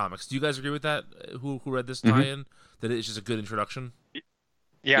comics. Do you guys agree with that? Who read this tie-in? That it's just a good introduction?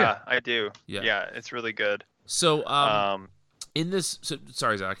 Yeah, I do. Yeah, it's really good. So,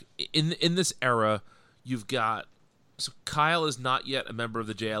 sorry, Zach. In this era, you've got, so Kyle is not yet a member of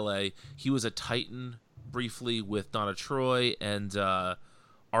the JLA. He was a Titan briefly with Donna Troy and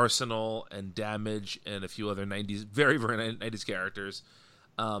Arsenal and Damage and a few other 90s, very, very 90s characters.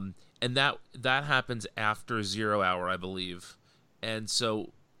 And that happens after 0 Hour, I believe. And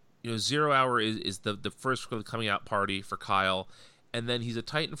so, 0 Hour is the first coming out party for Kyle. And then he's a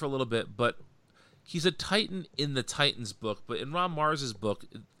Titan for a little bit, but he's a Titan in the Titans book. But in Ron Mars's book,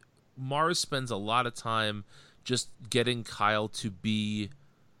 Mars spends a lot of time just getting Kyle to be,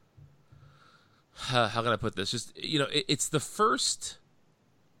 how can I put this? Just, it's the first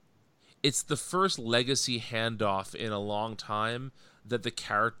legacy handoff in a long time that the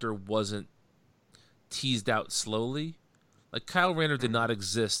character wasn't teased out slowly. Like, Kyle Rayner did not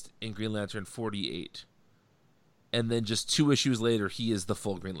exist in Green Lantern 48. And then just 2 issues later, he is the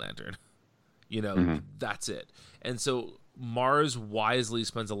full Green Lantern. That's it. And so Mars wisely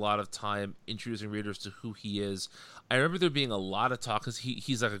spends a lot of time introducing readers to who he is. I remember there being a lot of talk, because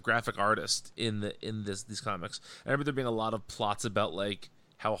he's like a graphic artist in these comics. I remember there being a lot of plots about like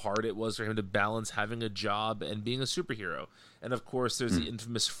how hard it was for him to balance having a job and being a superhero. And of course, there's the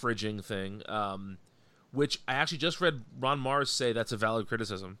infamous fridging thing, which I actually just read Ron Mars say that's a valid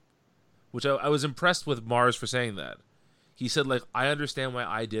criticism. Which I was impressed with Mars for saying that. He said, like, I understand why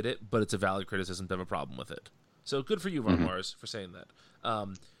I did it, but it's a valid criticism to have a problem with it. So good for you, Von Mars, for saying that.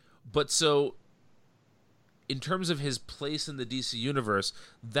 But so, in terms of his place in the DC universe,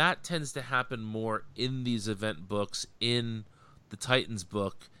 that tends to happen more in these event books, in the Titans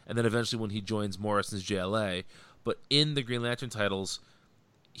book, and then eventually when he joins Morrison's JLA. But in the Green Lantern titles,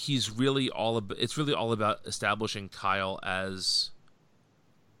 it's really all about establishing Kyle as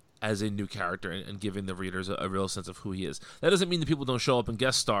a new character and giving the readers a real sense of who he is. That doesn't mean that people don't show up and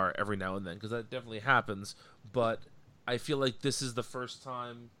guest star every now and then, because that definitely happens. But I feel like this is the first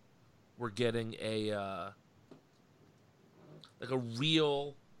time we're getting a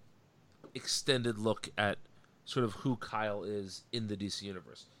real extended look at sort of who Kyle is in the DC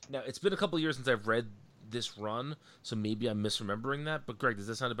universe. Now, it's been a couple of years since I've read this run, so maybe I'm misremembering that. But Greg, does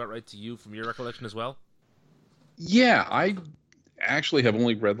that sound about right to you from your recollection as well? Yeah, I actually have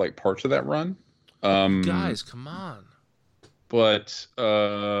only read like parts of that run. Guys, come on. But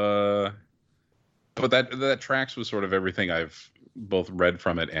that tracks with sort of everything I've both read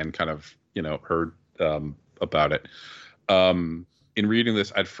from it and kind of heard about it. In reading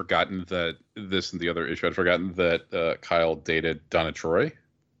this, I'd forgotten that this and the other issue. I'd forgotten that Kyle dated Donna Troy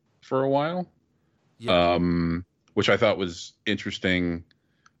for a while. Yeah. Which I thought was interesting.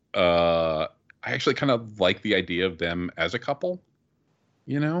 I actually kind of like the idea of them as a couple,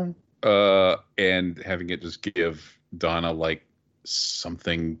 and having it just give Donna like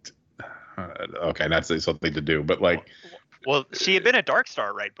something. Okay, not say something to do, but like. Well, she had been a Dark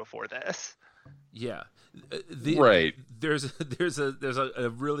Star right before this. Yeah. Right. There's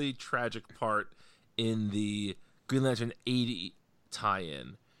a really tragic part in the Green Lantern 80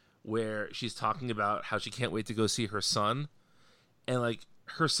 tie-in where she's talking about how she can't wait to go see her son, and like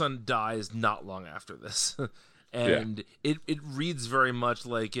her son dies not long after this, and it reads very much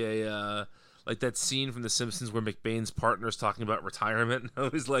like a like that scene from The Simpsons where McBain's partner's talking about retirement. I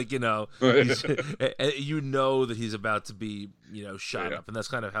was like, that he's about to be shot up, and that's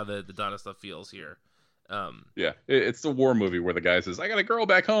kind of how the Donna stuff feels here. It's the war movie where the guy says, "I got a girl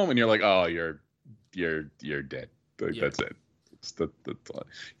back home," and you're like, "Oh, you're dead." Like, that's it. But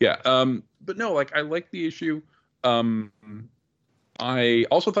no, like I like the issue. I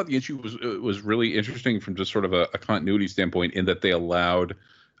also thought the issue was really interesting from just sort of a continuity standpoint, in that they allowed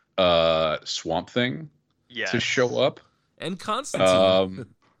Swamp Thing to show up, and Constantine,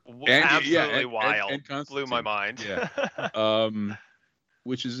 absolutely wild, and blew my mind.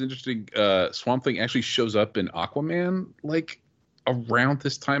 Which is interesting. Swamp Thing actually shows up in Aquaman like around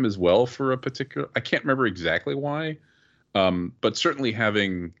this time as well for a particular. I can't remember exactly why, but certainly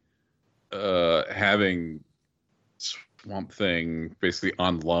having Swamp Thing basically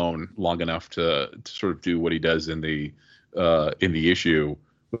on loan long enough to sort of do what he does in the issue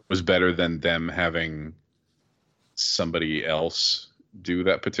was better than them having somebody else do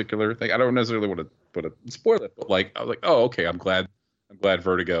that particular thing. I don't necessarily want to spoil it, but like I was like, oh, okay, I'm glad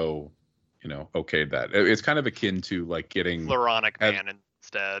Vertigo, okayed that. It's kind of akin to like getting Floronic Man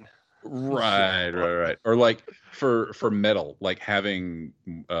instead. Right. Or like for Metal, like having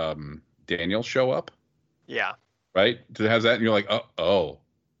Daniel show up. Yeah. Right? To have that, and you're like, oh,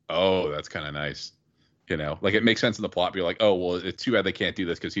 that's kind of nice. Like it makes sense in the plot. But you're like, oh, well, it's too bad they can't do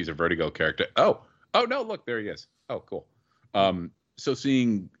this because he's a Vertigo character. Oh no, look, there he is. Oh, cool. So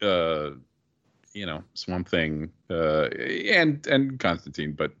seeing Swamp Thing and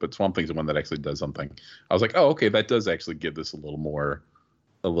Constantine, but Swamp Thing's the one that actually does something. I was like, oh, okay, that does actually give this a little more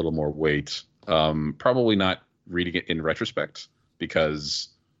weight. Probably not reading it in retrospect because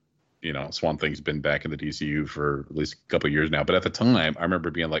Swamp Thing's been back in the DCU for at least a couple of years now. But at the time, I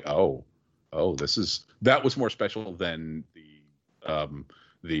remember being like, oh, that was more special than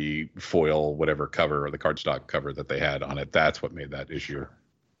the foil whatever cover or the cardstock cover that they had on it. That's what made that issue.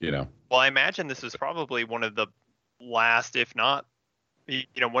 Well, I imagine this was probably one of the last, if not,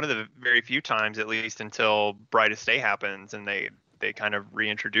 one of the very few times, at least until Brightest Day happens, and they kind of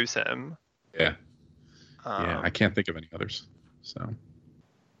reintroduce him. Yeah. I can't think of any others. So.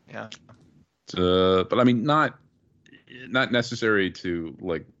 Yeah. But I mean, not necessary to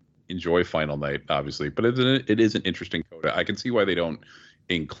like enjoy Final Night, obviously, but it is an interesting coda. I can see why they don't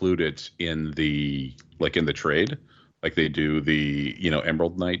include it in the trade. Like they do the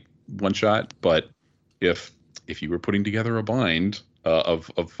Emerald Knight one shot, but if you were putting together a bind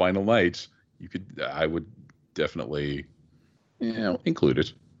of Final Night, I would definitely include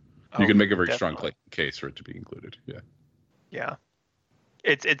it. You can make a very strong case for it to be included. Yeah,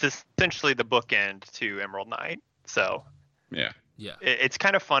 it's essentially the bookend to Emerald Knight. So yeah, it's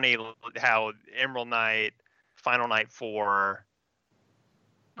kind of funny how Emerald Knight, Final Night 4,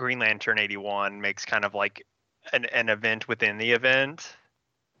 Green Lantern 81 makes kind of like an event within the event.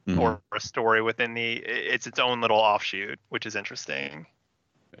 or a story within it's its own little offshoot, which is interesting.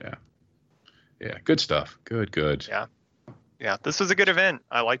 Yeah, good stuff. Good. Yeah, this was a good event.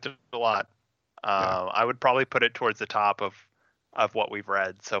 I liked it a lot. I would probably put it towards the top of what we've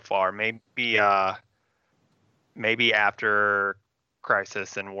read so far. Maybe after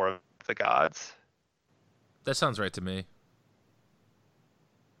Crisis and War of the Gods. That sounds right to me.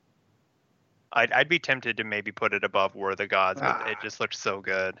 I'd be tempted to maybe put it above War of the Gods, but it just looked so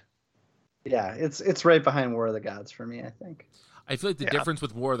good. Yeah, it's right behind War of the Gods for me, I think. I feel like the difference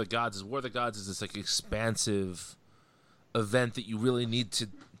with War of the Gods is this like expansive event that you really need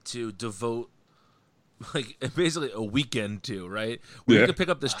to devote like basically a weekend to, right? Where you can pick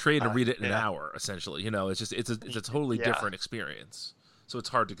up this trade and read it in an hour, essentially. It's a totally different experience. So it's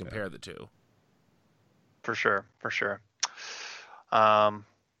hard to compare the two. For sure.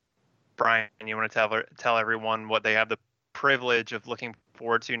 Brian, you want to tell everyone what they have the privilege of looking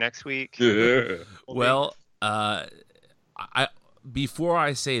forward to next week? Well, before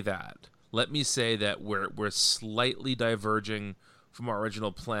I say that, let me say that we're slightly diverging from our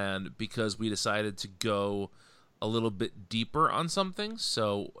original plan because we decided to go a little bit deeper on something.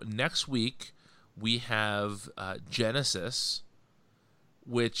 So next week we have Genesis,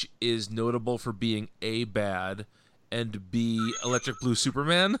 which is notable for being A, bad, and B, Electric Blue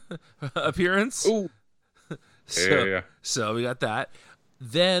Superman appearance. Ooh. So we got that.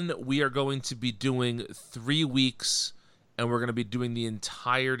 Then we are going to be doing 3 weeks, and we're going to be doing the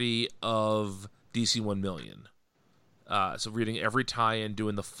entirety of DC 1 Million. So reading every tie-in,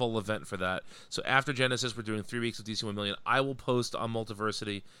 doing the full event for that. So after Genesis, we're doing 3 weeks of DC 1 Million. I will post on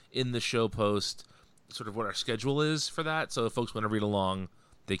Multiversity in the show post sort of what our schedule is for that. So if folks want to read along,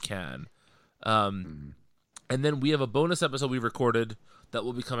 they can. And then we have a bonus episode we recorded that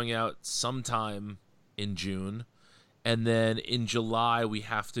will be coming out sometime in June. And then in July, we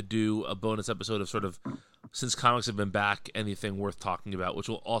have to do a bonus episode of sort of, since comics have been back, anything worth talking about, which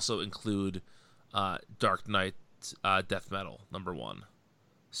will also include Dark Knight Death Metal, #1.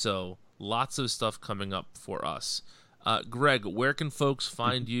 So lots of stuff coming up for us. Greg, where can folks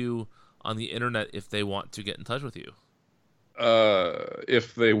find you on the internet if they want to get in touch with you?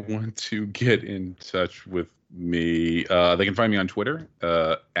 If they want to get in touch with me, they can find me on Twitter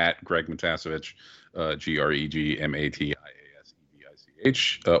at Greg Matiasevich, GregMatiasevich,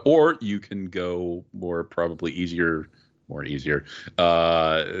 or you can go more easier. You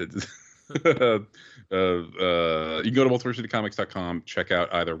can go to multiversitycomics.com, check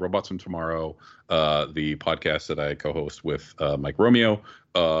out either Robots from Tomorrow, the podcast that I co-host with Mike Romeo,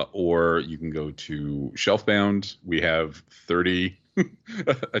 or you can go to Shelfbound. We have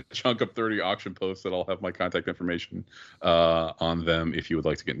a chunk of 30 auction posts that all have my contact information on them. If you would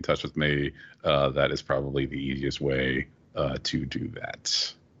like to get in touch with me, that is probably the easiest way to do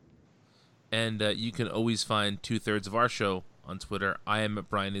that. And you can always find 2/3 of our show on Twitter. I am at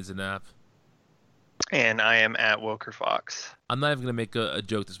Brian Needs a Nap. And I am at Wilker Fox. I'm not even going to make a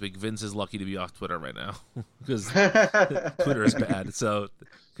joke this week. Vince is lucky to be off Twitter right now because Twitter is bad. So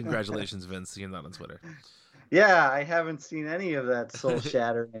congratulations, Vince. You're not on Twitter. Yeah, I haven't seen any of that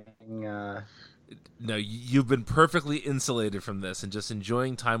soul-shattering. No, you've been perfectly insulated from this and just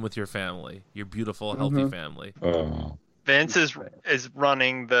enjoying time with your family, your beautiful, healthy family. Oh. Vince is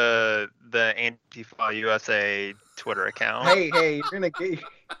running the Antifa USA Twitter account. Hey, you're gonna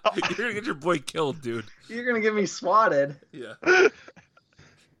get your boy killed, dude. You're gonna get me swatted. Yeah.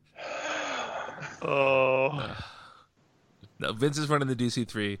 Oh. No, Vince is running the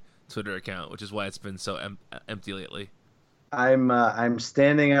DC3 Twitter account, which is why it's been so empty lately. I'm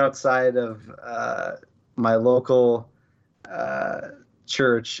standing outside of my local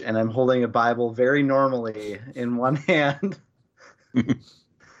church, and I'm holding a Bible very normally in one hand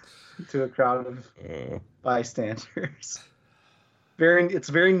to a crowd of bystanders. It's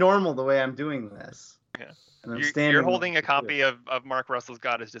very normal the way I'm doing this. Yeah. And you're holding a copy of Mark Russell's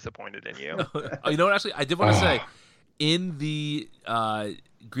God is Disappointed in You. Oh, you know what? Actually, I did want to say, in the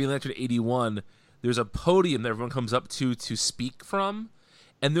Green Lantern 81, there's a podium that everyone comes up to speak from.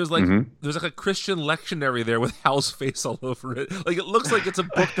 And there's like a Christian lectionary there with Hal's face all over it. Like it looks like it's a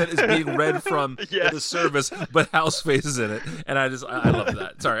book that is being read from the service, but Hal's face is in it, and I love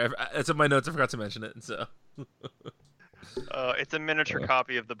that. Sorry, it's in my notes. I forgot to mention it. And so, it's a miniature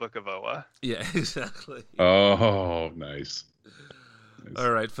copy of the Book of Oa. Yeah, exactly. Oh, nice.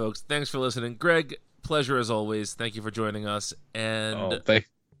 All right, folks. Thanks for listening, Greg. Pleasure as always. Thank you for joining us. And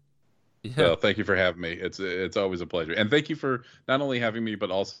well, thank you for having me. It's always a pleasure, and thank you for not only having me, but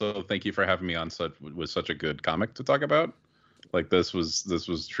also thank you for having me on such a good comic to talk about. Like this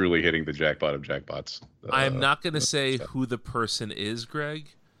was truly hitting the jackpot of jackpots. I am not going to say who the person is, Greg,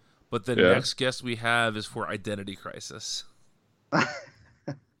 But the next guest we have is for Identity Crisis. I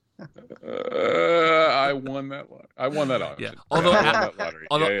won that lottery. I won that auction. Yeah. Although, I won that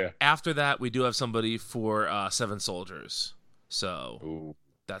lottery. After that, we do have somebody for Seven Soldiers. So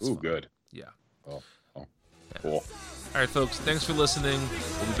that's fun. Good. Yeah. Oh, cool. All right, folks. Thanks for listening.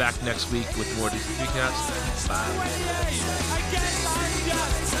 We'll be back next week with more DC3cast. Bye.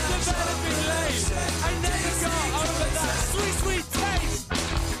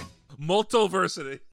 Multiversity.